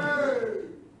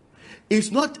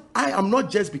 It's not, I am not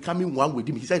just becoming one with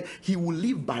him. He said he will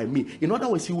live by me. In other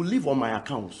words, he will live on my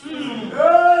accounts.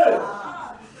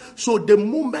 So the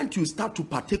moment you start to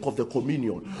partake of the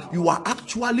communion, you are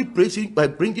actually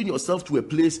bringing yourself to a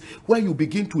place where you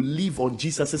begin to live on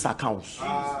Jesus' accounts.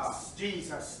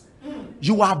 Jesus.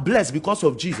 You are blessed because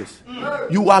of Jesus.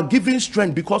 You are given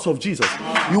strength because of Jesus.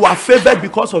 You are favored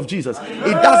because of Jesus.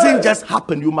 It doesn't just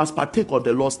happen. You must partake of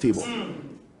the Lord's table.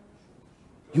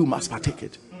 You must partake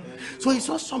it. So it's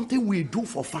not something we do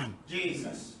for fun.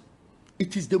 Jesus.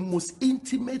 It is the most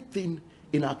intimate thing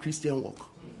in our Christian walk.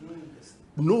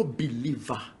 No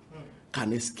believer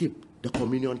can escape the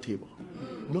communion table.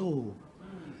 No.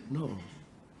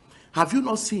 Have you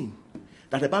not seen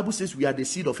that the Bible says we are the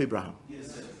seed of Abraham?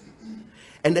 Yes, sir.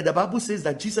 And then the Bible says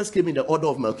that Jesus came in the order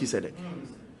of Melchizedek.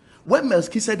 When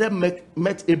Melchizedek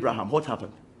met Abraham, what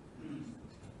happened?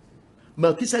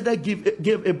 Melchizedek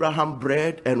gave Abraham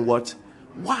bread and what?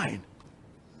 Wine.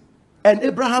 And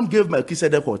Abraham gave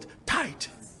Melchizedek what? Tithe.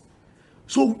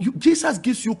 So Jesus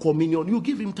gives you communion, you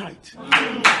give him tithe.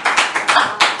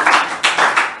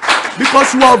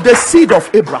 Because you are of the seed of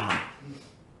Abraham.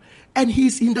 And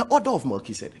he's in the order of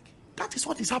Melchizedek. That is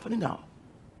what is happening now.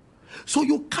 So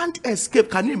you can't escape.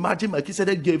 Can you imagine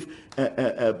Melchizedek gave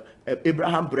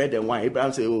Abraham bread and wine?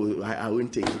 Abraham said, oh, I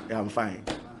won't take it. I'm fine.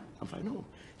 No.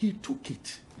 He took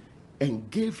it and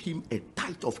gave him a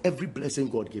tithe of every blessing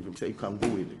God gave him. So you can go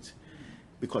with it.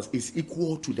 Because it's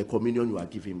equal to the communion you are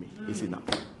giving me. It's enough.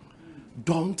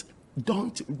 Don't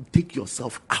take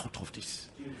yourself out of this.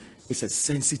 It's a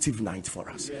sensitive night for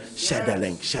us. Share the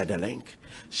link.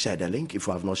 If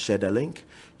you have not shared the link,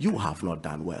 you have not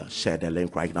done well. Share the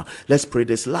link right now. Let's pray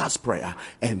this last prayer,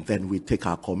 and then we take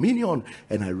our communion,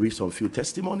 and I read some few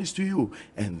testimonies to you,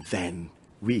 and then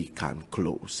we can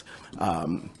close.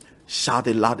 Shout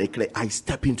it loud, declare, I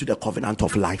step into the covenant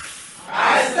of life.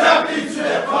 I step into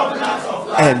the covenant of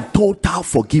life. And total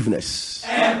forgiveness.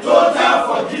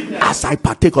 As I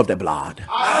partake of the blood.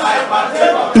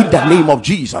 In the name of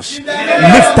Jesus.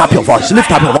 Lift up your voice. In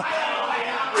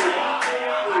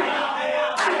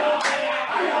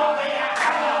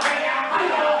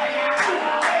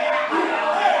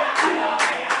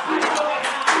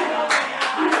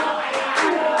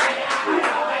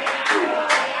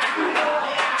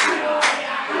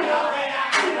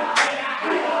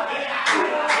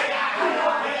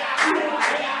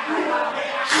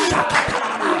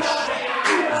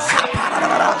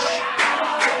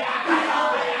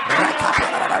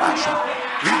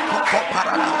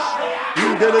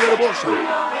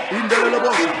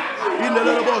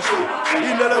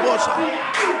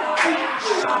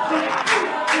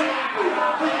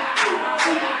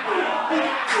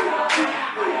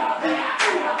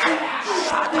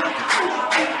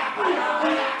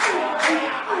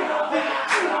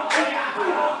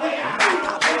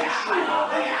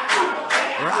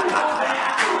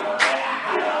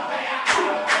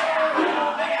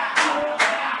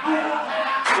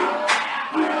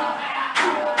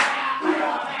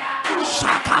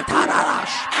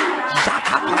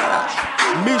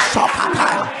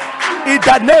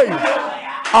the name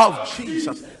of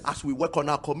Jesus. As we work on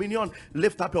our communion,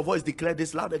 lift up your voice, declare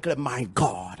this loud, declare, my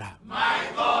God,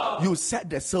 you said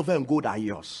the silver and gold are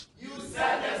yours.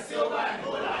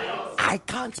 I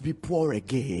can't be poor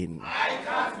again.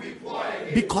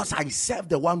 Because I serve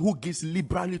the one who gives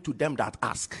liberally to them that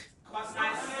ask.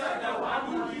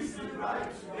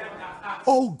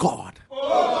 Oh God,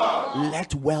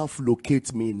 let wealth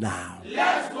locate me now.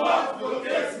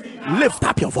 Lift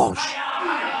up your voice.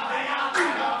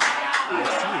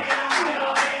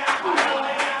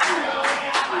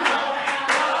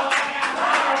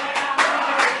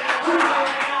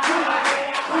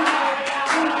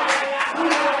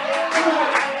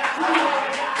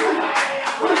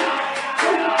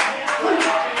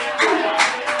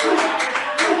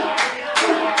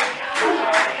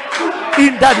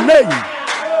 In the name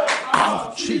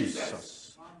of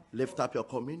Jesus. Lift up your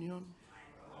communion.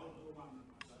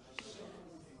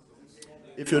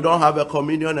 If you don't have a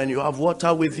communion and you have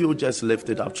water with you, just lift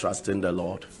it up, trusting the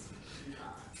Lord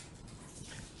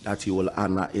that He will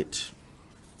honor it.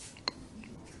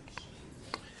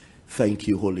 Thank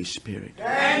you, Holy Spirit.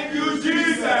 Thank you,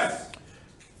 Jesus.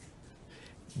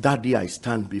 Daddy, I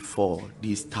stand before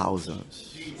these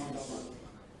thousands,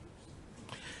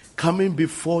 coming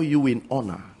before you in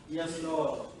honor. Yes,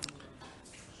 Lord.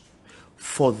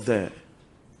 For the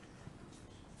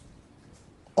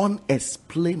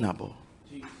unexplainable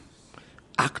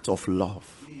act of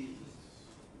love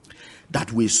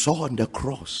that we saw on the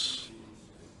cross,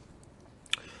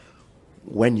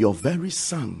 when your very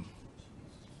son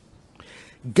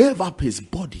gave up his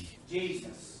body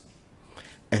Jesus.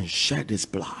 and shed his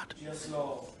blood, Yes,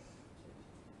 Lord.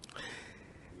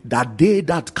 that they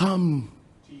that come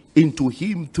into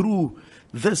him through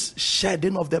this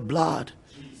shedding of the blood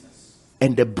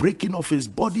and the breaking of his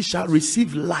body shall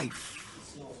receive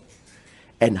life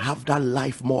and have that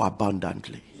life more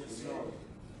abundantly.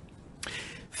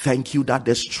 Thank you that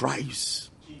the stripes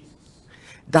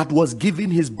that was given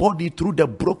his body through the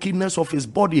brokenness of his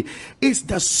body is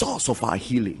the source of our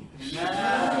healing.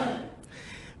 Amen.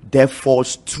 Therefore,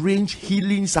 strange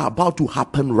healings are about to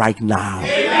happen right now.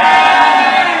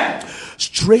 Amen.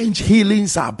 Strange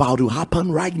healings are about to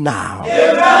happen right now.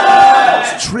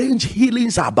 Amen. Strange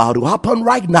healings are about to happen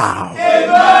right now.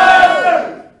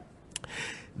 Amen.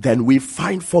 Then we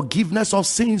find forgiveness of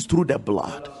sins through the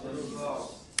blood.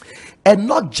 And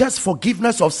not just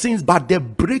forgiveness of sins, but the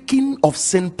breaking of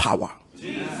sin power.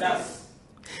 Jesus.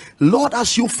 Lord,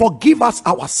 as you forgive us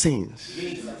our sins,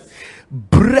 Jesus,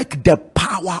 break the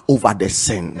power over the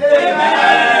sin.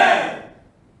 Amen.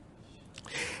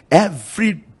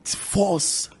 Every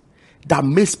force that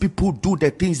makes people do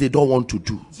the things they don't want to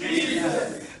do,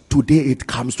 Jesus, today it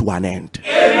comes to an end.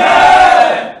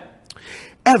 Amen.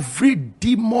 Every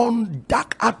demon,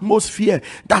 dark atmosphere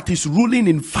that is ruling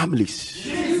in families,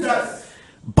 Jesus,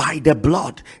 by the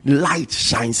blood, light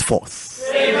shines forth.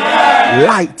 Amen.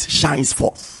 Light shines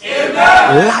forth.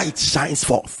 Amen. Light shines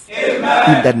forth.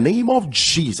 Amen. In the name of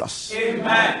Jesus.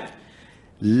 Amen.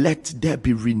 Let there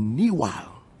be renewal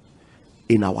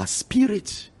in our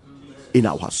spirit, in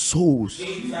our souls,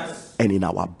 Jesus, and in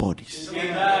our bodies.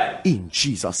 Amen. In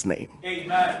Jesus' name.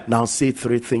 Amen. Now say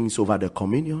three things over the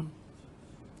communion.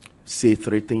 Say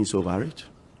three things over it.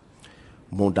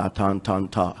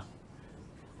 Modatantanta.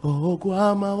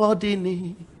 Ogwama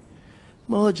wadini.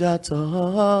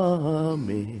 Mojato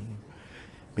me.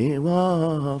 Me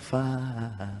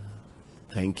wafa.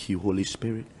 Thank you, Holy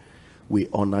Spirit. We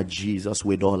honor Jesus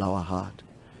with all our heart.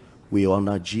 We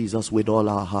honor Jesus with all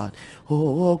our heart.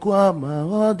 Ogwama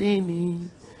wadini.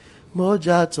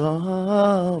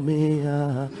 Mojato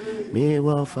me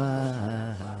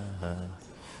wafa.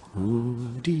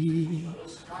 Udi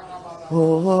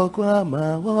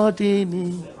Ogwama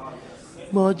wadini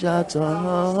Mojato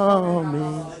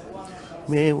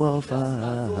me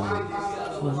wafa.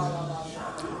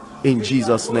 In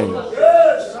Jesus' name,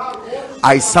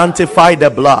 I sanctify the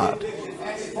blood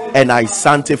and I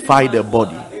sanctify the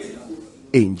body.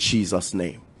 In Jesus'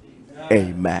 name,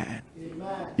 amen.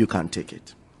 You can take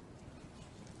it.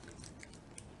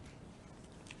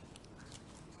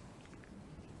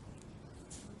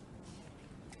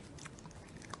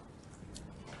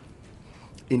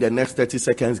 In the next 30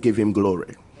 seconds, give him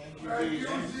glory.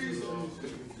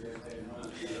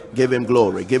 Give him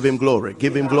glory. Give him glory.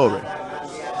 Give him glory.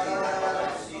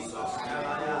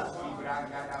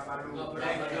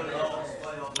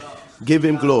 Give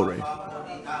him glory.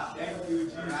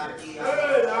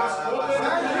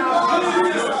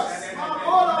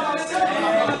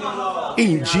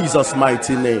 In Jesus'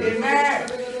 mighty name.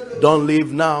 Don't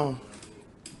leave now.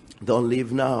 Don't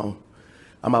leave now.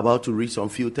 I'm about to read some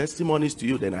few testimonies to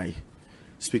you. Then I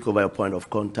speak over your point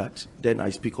of contact. Then I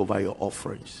speak over your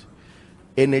offerings.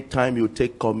 Anytime you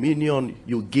take communion,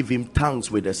 you give him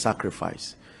thanks with a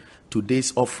sacrifice.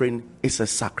 Today's offering is a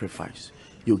sacrifice.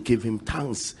 You give him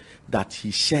thanks that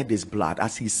he shed his blood.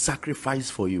 As he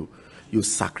sacrificed for you, you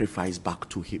sacrifice back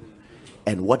to him.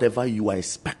 And whatever you are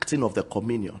expecting of the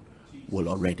communion will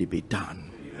already be done.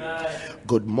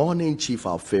 Good morning, Chief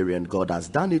Alfarian. God has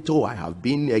done it all. I have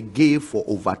been a gay for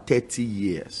over 30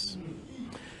 years.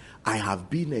 I have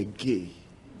been a gay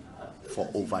for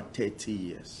over 30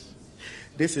 years.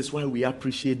 This is why we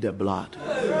appreciate the blood.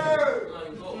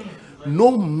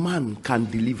 No man can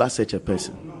deliver such a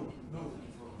person.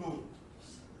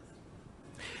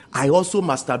 I also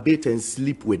masturbate and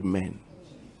sleep with men.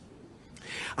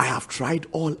 I have tried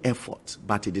all efforts,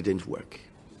 but it didn't work.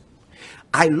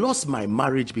 I lost my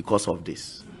marriage because of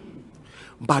this.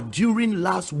 But during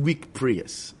last week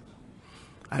prayers,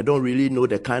 I don't really know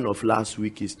the kind of last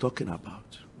week he's talking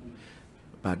about,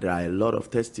 but there are a lot of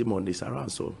testimonies around.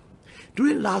 So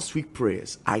during last week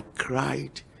prayers, I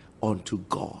cried unto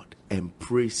God and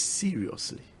prayed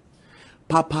seriously.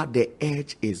 Papa, the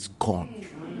edge is gone.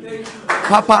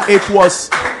 Papa, it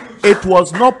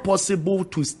was not possible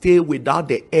to stay without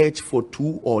the edge for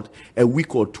a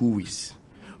week or 2 weeks.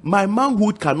 My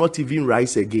manhood cannot even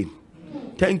rise again.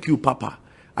 Thank you, Papa.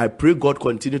 I pray God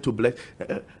continue to bless.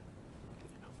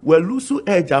 Well, Lusu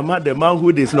edge, the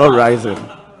manhood is not rising.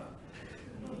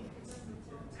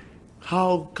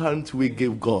 How can't we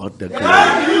give God the glory?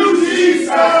 Thank you,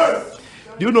 Jesus.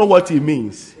 Do you know what he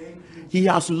means? He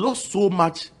has lost so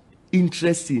much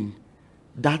interest in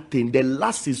that thing. The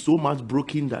lust is so much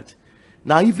broken that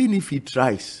now even if he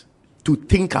tries to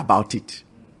think about it,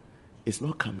 it's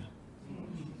not coming.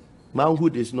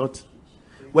 Manhood is not.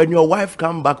 When your wife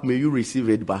come back, may you receive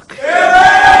it back.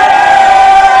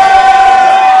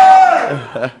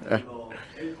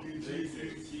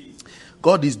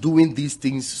 God is doing these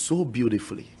things so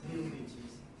beautifully.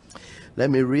 Let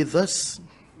me read this.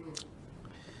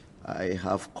 I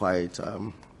have quite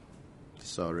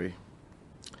sorry.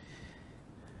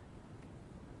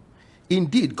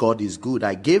 Indeed, God is good.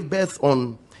 I gave birth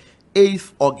on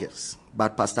 8th August,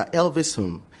 but Pastor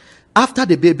Elvis, after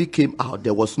the baby came out,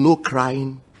 there was no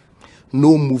crying,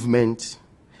 no movement,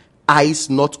 eyes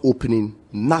not opening,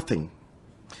 nothing.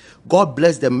 God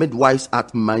bless the midwives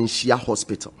at Manshia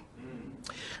Hospital.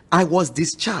 I was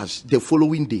discharged the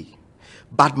following day,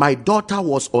 but my daughter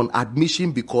was on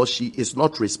admission because she is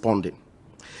not responding.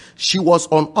 She was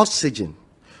on oxygen,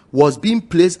 was being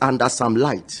placed under some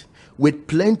light with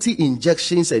plenty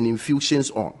injections and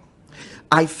infusions on.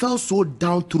 I felt so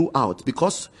down throughout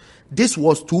because this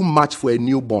was too much for a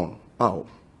newborn. Oh.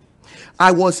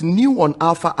 I was new on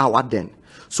Alpha Hour then,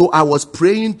 so I was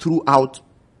praying throughout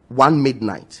one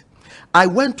midnight. I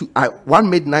went to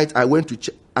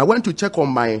check on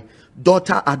my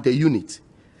daughter at the unit.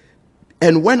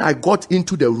 And when I got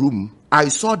into the room, I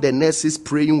saw the nurses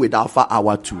praying with Alpha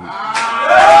Hour 2.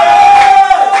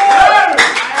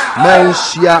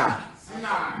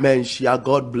 Menshia,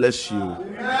 God bless you.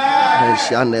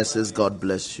 Menshia nurses, God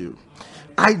bless you.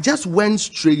 I just went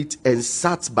straight and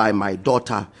sat by my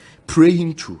daughter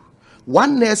praying too.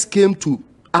 One nurse came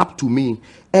up to me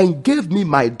and gave me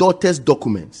my daughter's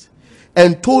documents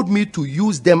and told me to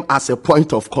use them as a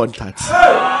point of contact.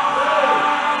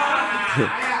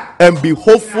 And be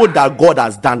hopeful that God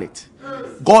has done it.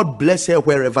 God bless her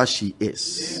wherever she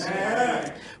is.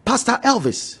 Pastor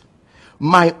Elvis,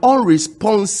 my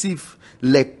unresponsive,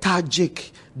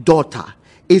 lethargic daughter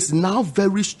is now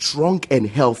very strong and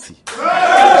healthy.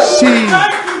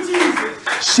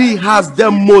 She has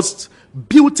the most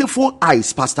beautiful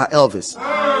eyes, Pastor Elvis.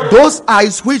 Those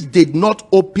eyes which did not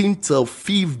open till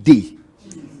 5th day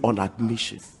on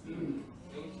admission.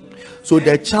 So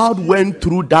the child went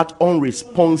through that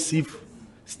unresponsive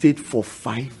state for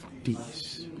 5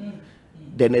 days.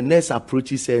 Then the nurse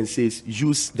approaches her and says,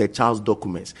 use the child's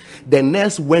documents. The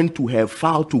nurse went to her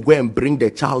file to go and bring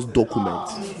the child's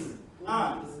documents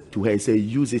to her and say,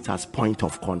 use it as point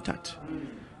of contact.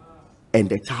 And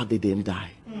the child didn't die.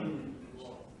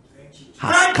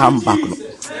 Has come back.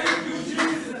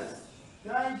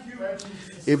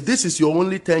 If this is your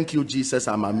only thank you, Jesus,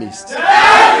 I'm amazed.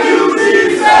 Thank you,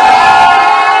 Jesus.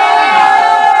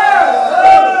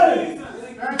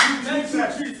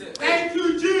 Thank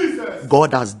you, Jesus.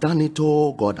 God has done it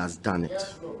all. God has done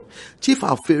it. Chief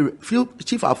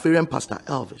Alfarian Pastor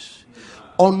Elvis,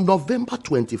 on November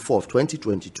 24th,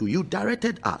 2022, you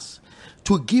directed us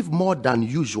to give more than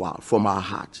usual from our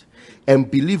heart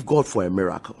and believe God for a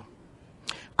miracle.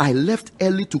 I left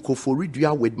early to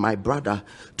Koforidua with my brother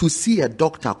to see a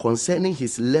doctor concerning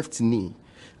his left knee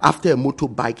after a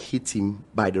motorbike hit him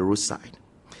by the roadside.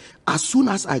 As soon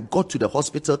as I got to the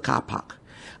hospital car park,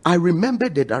 I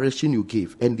remembered the direction you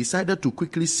gave and decided to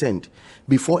quickly send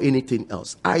before anything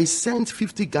else. I sent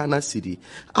 50 Ghana cedi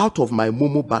out of my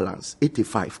Momo balance,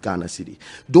 85 Ghana cedi,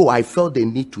 though I felt the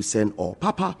need to send all.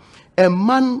 Papa,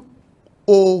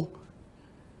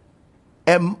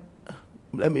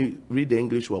 let me read the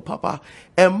English word. Papa,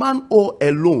 a man owe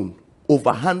a loan over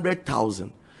 100,000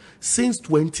 since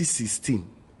 2016.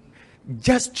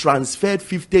 Just transferred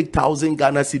 50,000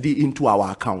 Ghana cedi into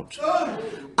our account.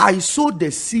 I sowed the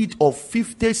seed of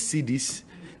 50 cedis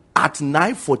at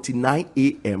 9:49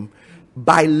 a.m.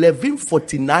 By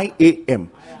 11:49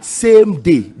 a.m. same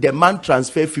day, the man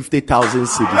transferred 50,000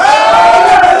 cedis.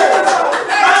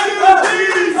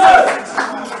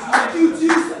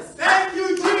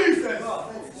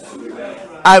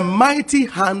 A mighty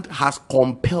hand has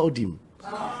compelled him,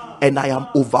 and I am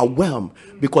overwhelmed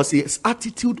because his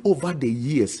attitude over the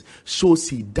years shows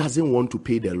he doesn't want to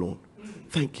pay the loan.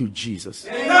 Thank you, Jesus.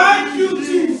 Thank you,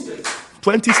 Jesus.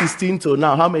 2016 till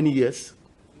now, how many years?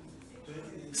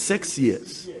 6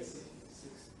 years.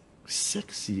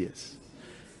 6 years.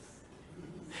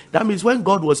 That means when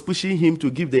God was pushing him to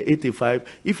give the 85,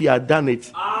 if he had done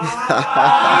it,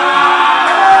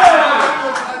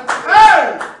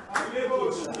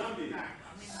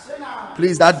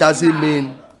 please, that doesn't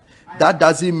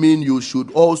mean you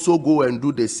should also go and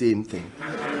do the same thing.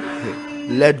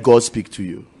 Let God speak to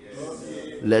you.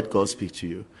 Let God speak to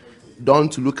you.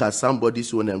 Don't look at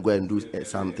somebody's own and go and do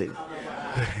something.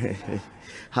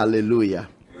 Hallelujah.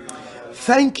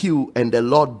 Thank you, and the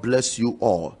Lord bless you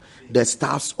all, the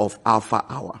staffs of Alpha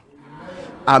Hour.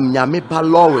 I'm Nyamiba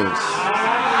Lawrence.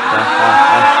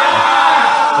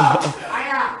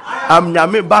 I'm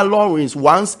Nyamiba Lawrence,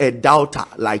 once a doubter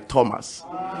like Thomas.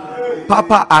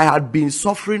 Papa, I had been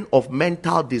suffering of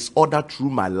mental disorder through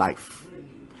my life.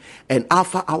 And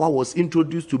Alpha Hour was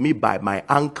introduced to me by my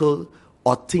uncle,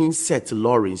 Otin Seth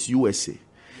Lawrence, USA.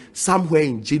 Somewhere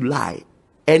in July,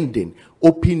 ending,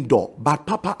 open door. But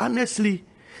Papa, honestly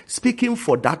speaking,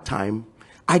 for that time,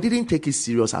 I didn't take it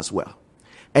serious as well.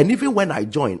 And even when I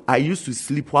joined, I used to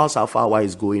sleep whilst Alpha Hour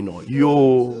is going on.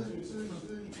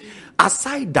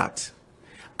 Aside that,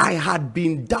 I had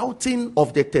been doubting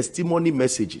of the testimony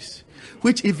messages,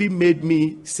 which even made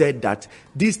me say that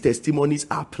these testimonies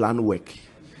are planned work.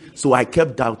 So I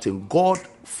kept doubting. God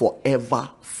forever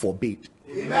forbid.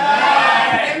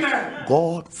 Amen.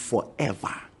 God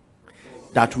forever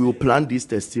that we will plan these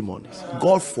testimonies.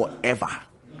 God forever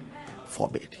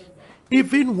forbid.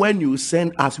 Even when you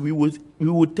send us, we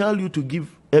would tell you to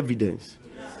give evidence.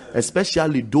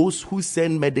 Especially those who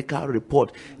send medical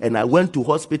report. And I went to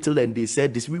hospital and they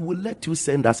said this. We will let you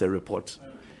send us a report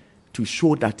to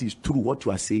show that it's true. What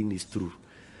you are saying is true.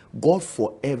 God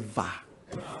forever,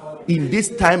 in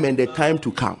this time and the time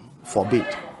to come, forbid.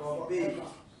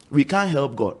 We can't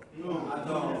help God.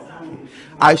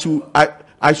 I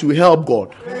should help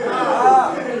God.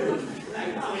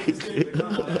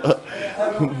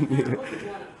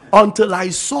 Until I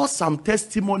saw some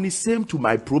testimony same to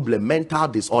my problem, mental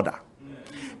disorder.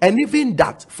 And even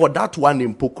that, for that one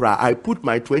in Pokra, I put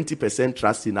my 20%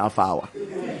 trust in Alpha Hour.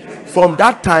 From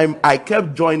that time, I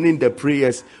kept joining the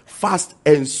prayers, fast,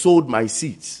 and sowed my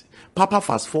seeds. Papa,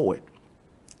 fast forward.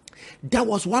 There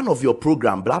was one of your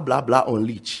program, blah, blah, blah, on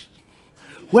Leech,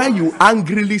 where you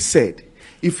angrily said,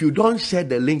 if you don't share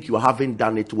the link, you haven't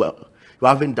done it well. You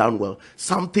haven't done well.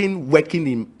 Something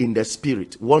working in the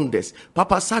spirit, wonders.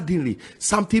 Papa, suddenly,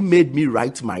 something made me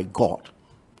write my God.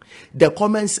 The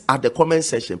comments at the comment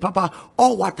section, Papa,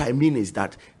 all what I mean is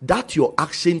that your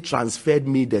action transferred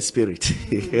me the spirit.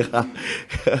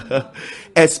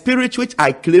 A spirit which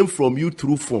I claim from you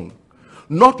through phone.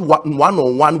 Not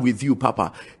one-on-one with you,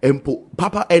 Papa.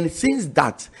 Papa, and since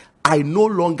that, I no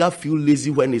longer feel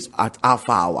lazy when it's at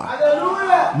Alpha Hour.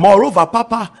 Hallelujah. Moreover,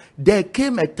 Papa, there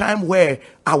came a time where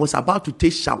I was about to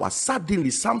take shower. Suddenly,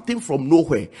 something from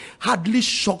nowhere hardly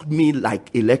shocked me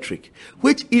like electric,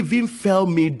 which even fell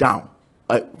me down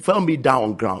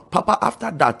on ground. Papa, after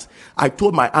that, I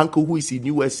told my uncle who is in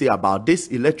USA about this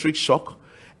electric shock.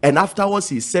 And afterwards,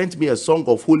 he sent me a song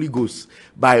of Holy Ghost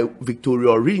by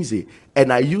Victoria Rinzi.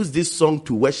 And I used this song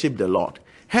to worship the Lord.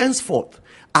 Henceforth,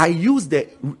 can you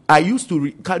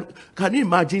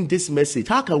imagine this message?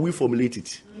 How can we formulate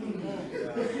it?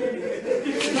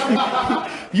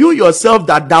 You yourself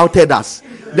that doubted us.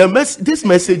 This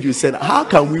message you said, how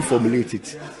can we formulate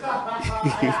it?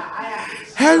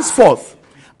 Henceforth,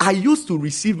 I used to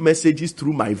receive messages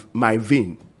through my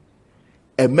vein.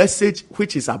 A message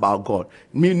which is about God,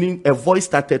 meaning a voice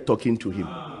started talking to him.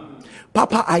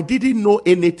 Papa, I didn't know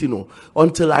anything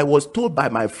until I was told by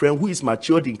my friend who is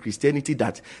matured in Christianity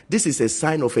that this is a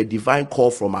sign of a divine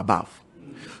call from above.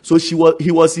 So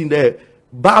he was in the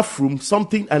bathroom,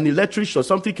 an electric shock,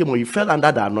 something came on, he fell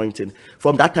under the anointing.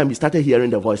 From that time, he started hearing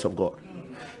the voice of God.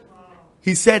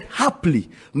 He said, happily,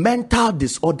 mental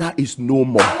disorder is no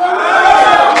more.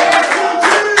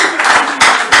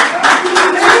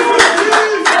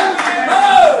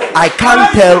 I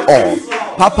can't tell all.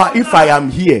 Papa, if I am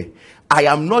here, I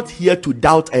am not here to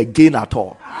doubt again at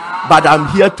all, but I'm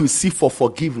here to seek for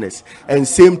forgiveness and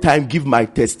same time give my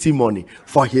testimony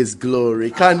for his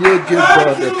glory. Can you give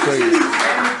God the praise?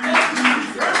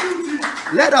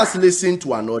 Let us listen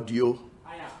to an audio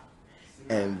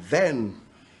and then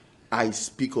I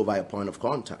speak over a point of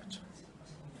contact.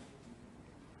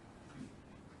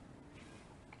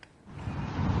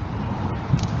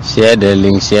 Share the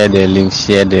link, share the link,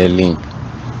 share the link.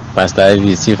 Pastor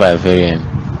Ivy, C5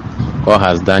 God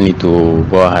has done it, oh,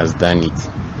 God has done it.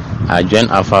 I joined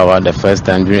Alpha Hour the first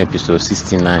time during episode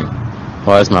 69,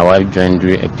 whilst my wife joined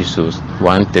during episode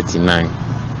 139.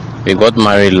 We got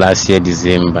married last year,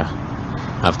 December,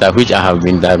 after which I have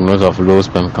been diagnosed of low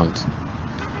sperm count.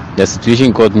 The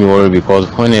situation got me worried because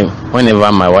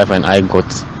whenever my wife and I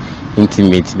got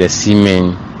intimate, the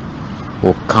semen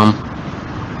will come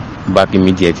back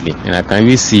immediately, and I can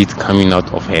really see it coming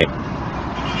out of her.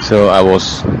 So I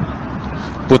was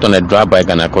put on a drug by a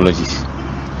gynecologist.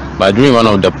 But during one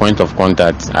of the points of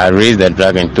contact, I raised the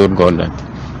drug and told God that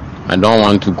I don't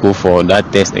want to go for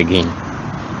that test again.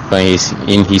 But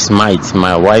in his might,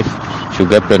 my wife should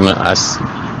get pregnant as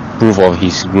proof of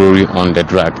his glory on the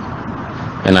drug.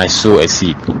 And I sow a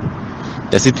seed.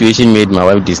 The situation made my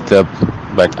wife disturbed,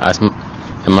 but as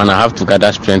a man, I have to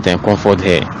gather strength and comfort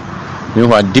her.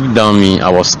 Meanwhile, deep down me, I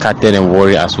was scattered and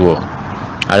worried as well.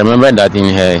 I remember that in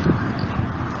her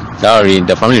dowry,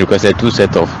 the family requested 2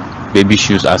 sets of baby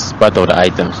shoes as part of the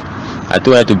items. I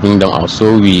told her to bring them out,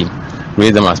 so we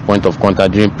raised them as point of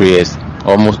contact during prayers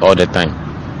almost all the time.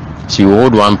 She will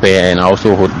hold one pair and I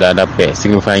also hold the other pair,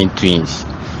 signifying twins.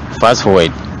 Fast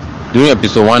forward, during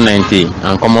episode 190,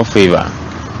 Uncommon Favor,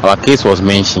 our case was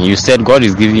mentioned. You said God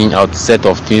is giving out set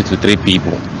of twins to 3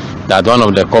 people, that one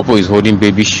of the couple is holding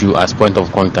baby shoe as point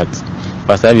of contact.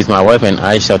 Pastor Elvis, my wife and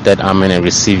I shouted amen and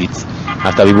received it.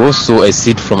 After we both sow a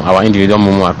seed from our individual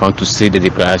Momo account to say the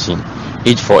declaration,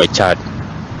 each for a child.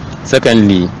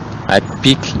 Secondly, I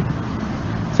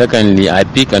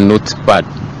pick a notepad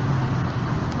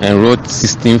and wrote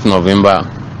 16th November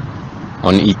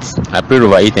on it. I prayed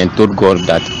over it and told God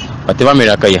that whatever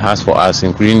miracle He has for us,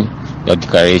 including your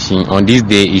declaration, on this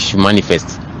day it should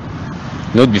manifest.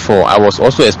 Note before, I was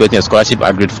also expecting a scholarship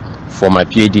agreed for my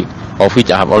PhD, of which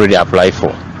I have already applied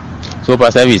for. So,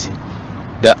 Pastor Elvis,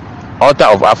 the author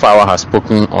of Alpha Hour has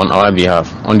spoken on our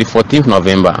behalf. On the 14th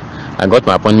November, I got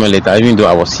my appointment letter, even though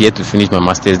I was here to finish my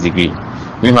master's degree.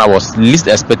 Meanwhile, I was least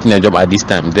expecting a job at this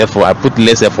time. Therefore, I put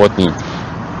less effort in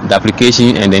the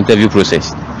application and the interview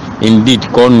process. Indeed,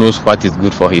 God knows what is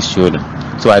good for His children.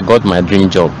 So I got my dream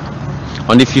job.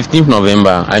 On the 15th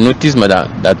November, I noticed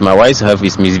that my wife's health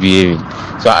is misbehaving.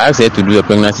 So I asked her to do a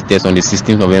pregnancy test on the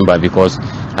 16th November because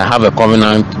I have a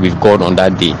covenant with God on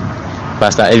that day.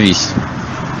 Pastor Elvis,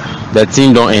 the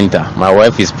thing don't enter. My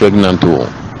wife is pregnant too.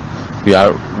 We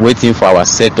are waiting for our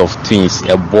set of twins,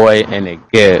 a boy and a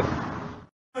girl.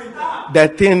 The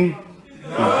thing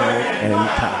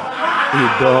enter.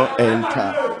 It don't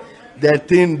enter. The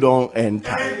thing don't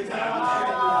enter.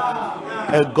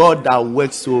 A God that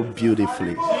works so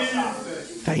beautifully.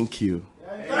 Thank you.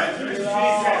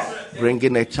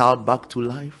 Bringing a child back to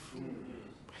life.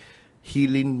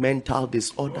 Healing mental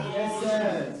disorder.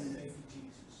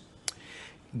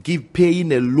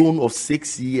 Paying a loan of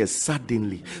 6 years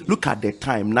suddenly. Look at the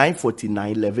time,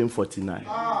 9:49, 11:49.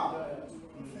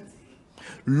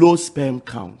 Low sperm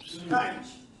counts.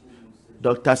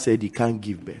 Doctor said he can't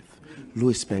give birth.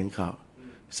 Low sperm count.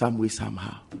 Some way,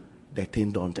 somehow, the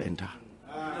thing don't enter.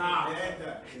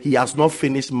 He has not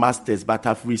finished masters, but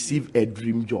have received a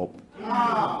dream job.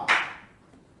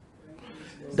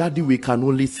 Daddy, we can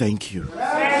only thank you.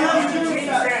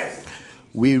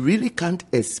 We really can't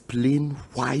explain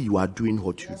why you are doing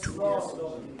what you do.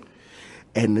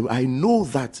 And I know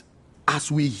that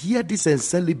as we hear this and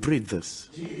celebrate this,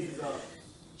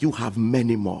 you have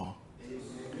many more.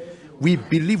 We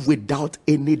believe without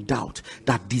any doubt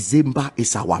that December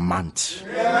is our month.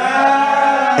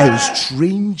 And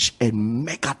strange and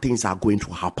mega things are going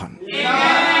to happen.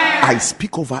 I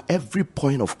speak over every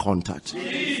point of contact.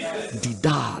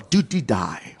 Dida,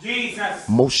 dudidai.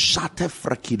 Moshate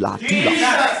frakila.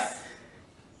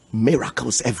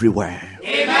 Miracles everywhere.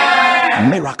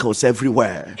 Miracles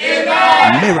everywhere.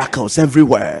 Miracles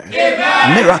everywhere.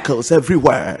 Miracles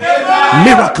everywhere.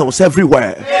 Miracles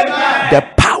everywhere. The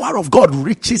power of God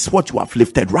reaches what you have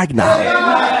lifted right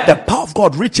now. The power of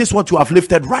God reaches what you have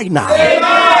lifted right now.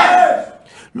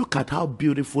 Look at how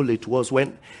beautiful it was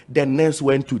when the nurse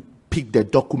went to pick the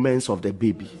documents of the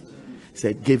baby.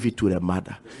 Said, gave it to the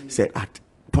mother. Said, at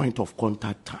point of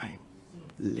contact time,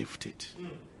 lift it.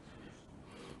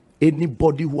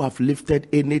 Anybody who have lifted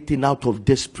anything out of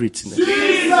desperateness,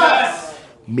 Jesus,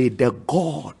 may the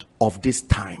God of this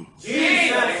time,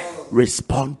 Jesus,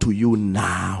 respond to you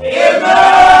now.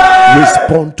 Amen.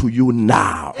 Respond to you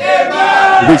now.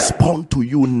 Amen. Respond to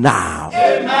you now.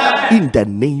 Amen. In the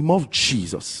name of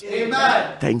Jesus.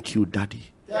 Amen. Thank you,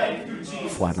 Daddy. Thank you,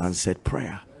 Jesus, for an answered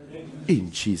prayer.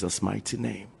 In Jesus' mighty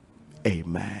name.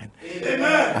 Amen.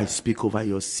 Amen. I speak over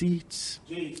your seeds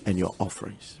and your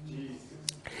offerings.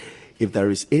 If there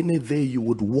is any day you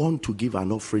would want to give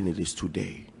an offering, it is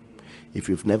today. If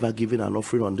you've never given an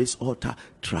offering on this altar,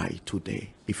 try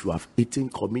today. If you have eaten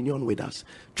communion with us,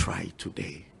 try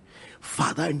today.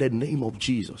 Father, in the name of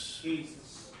Jesus,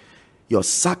 your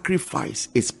sacrifice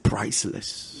is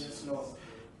priceless. Yes, Lord.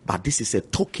 But this is a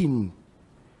token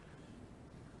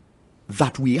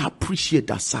that we appreciate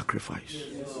that sacrifice.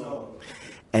 Yes,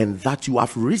 and that you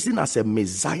have risen as a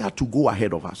Messiah to go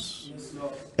ahead of us. Yes,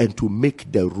 and to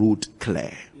make the road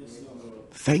clear. Yes,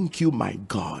 thank you, my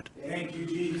God. Thank you,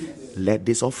 Jesus. Let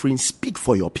this offering speak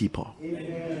for your people.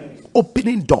 Amen.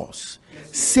 opening doors.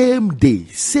 Same day.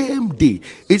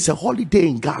 It's a holiday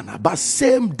in Ghana, but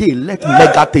same day, let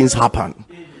mega things happen.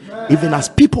 Even as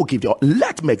people give you,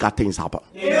 let mega things happen.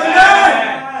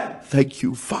 Thank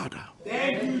you, Father.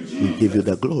 We give you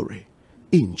the glory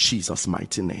in Jesus'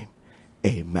 mighty name.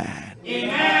 Amen.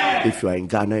 If you are in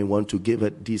Ghana and want to give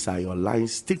it, these are your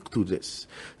lines. Stick to this.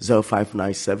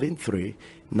 05973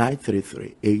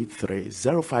 933 83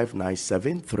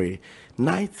 05973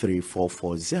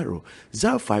 93440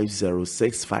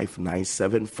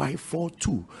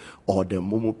 0506597542 or the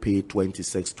Momo Pay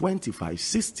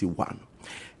 262561.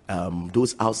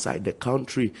 Those outside the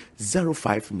country,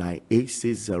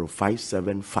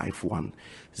 05986057551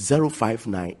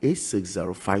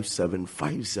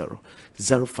 05986057550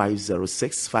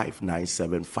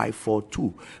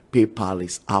 0506597542. PayPal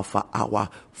is Alpha Hour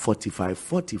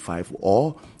 4545,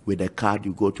 or with a card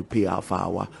you go to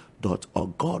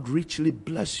payalphahour.org. God richly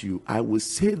bless you. I will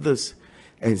say this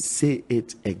and say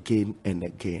it again and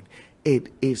again.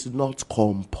 It is not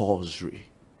compulsory,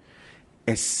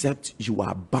 except you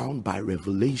are bound by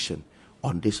revelation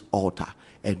on this altar,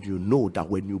 and you know that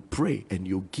when you pray and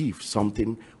you give,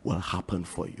 something will happen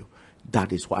for you.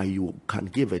 That is why you can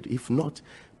give it. If not,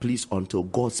 please, until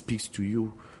God speaks to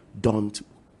you, don't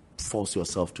force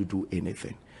yourself to do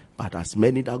anything. But as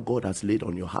many that God has laid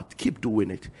on your heart, keep doing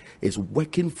it. It's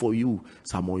working for you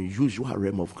some unusual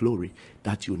realm of glory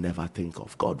that you never think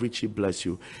of. God richly bless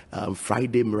you.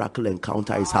 Friday Miracle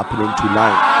Encounter is happening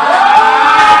tonight.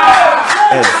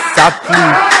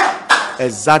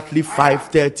 Exactly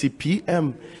 5:30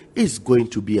 p.m. It's going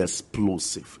to be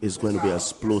explosive.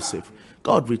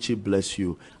 God richly bless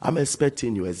you. I'm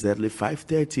expecting you exactly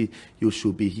 5:30. You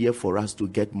should be here for us to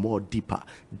get more deeper.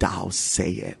 Thou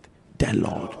sayest the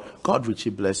Lord. God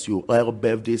richly bless you. All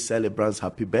birthday celebrants,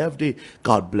 happy birthday.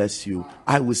 God bless you.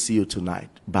 I will see you tonight.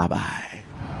 Bye-bye.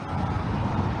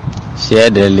 Share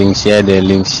the link.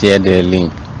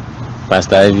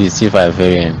 Pastor Ivy,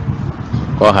 C5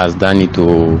 God has done it.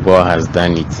 God has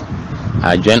done it.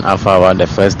 I joined Alpha Hour the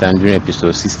first time during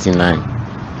episode 69,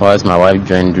 whilst my wife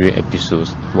joined during episode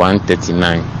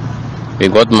 139. We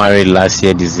got married last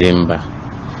year December,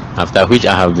 after which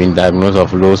I have been diagnosed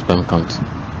of low sperm count.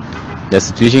 The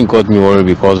situation got me worried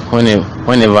because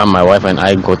whenever my wife and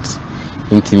I got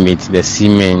intimate, the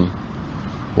semen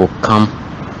will come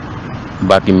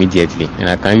back immediately, and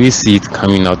I can really see it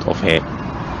coming out of her.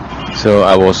 So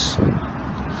I was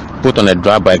put on a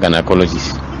drug by a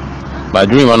gynecologist. But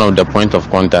during one of the points of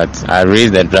contact, I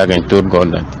raised the drug and told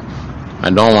God that I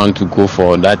don't want to go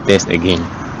for that test again.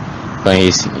 But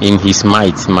in his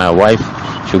might, my wife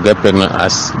should get pregnant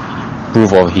as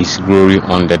proof of his glory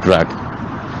on the drug.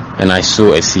 And I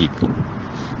sow a seed.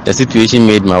 The situation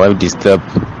made my wife disturbed,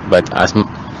 but as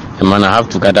a man, I have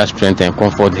to gather strength and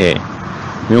comfort her.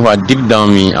 Meanwhile, deep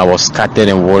down me, I was scattered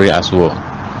and worried as well.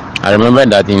 I remember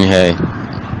that in her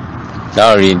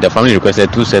dowry, the family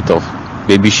requested 2 sets of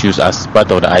baby shoes as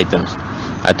part of the items.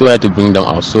 I told her to bring them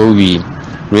out, so we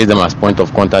raised them as point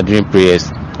of contact during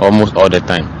prayers almost all the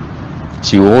time.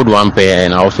 She will hold one pair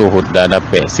and I also hold the other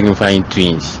pair, signifying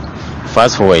twins.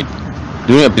 Fast forward,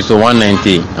 during episode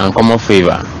 190, Uncommon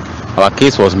Favor, our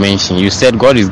case was mentioned. You said God is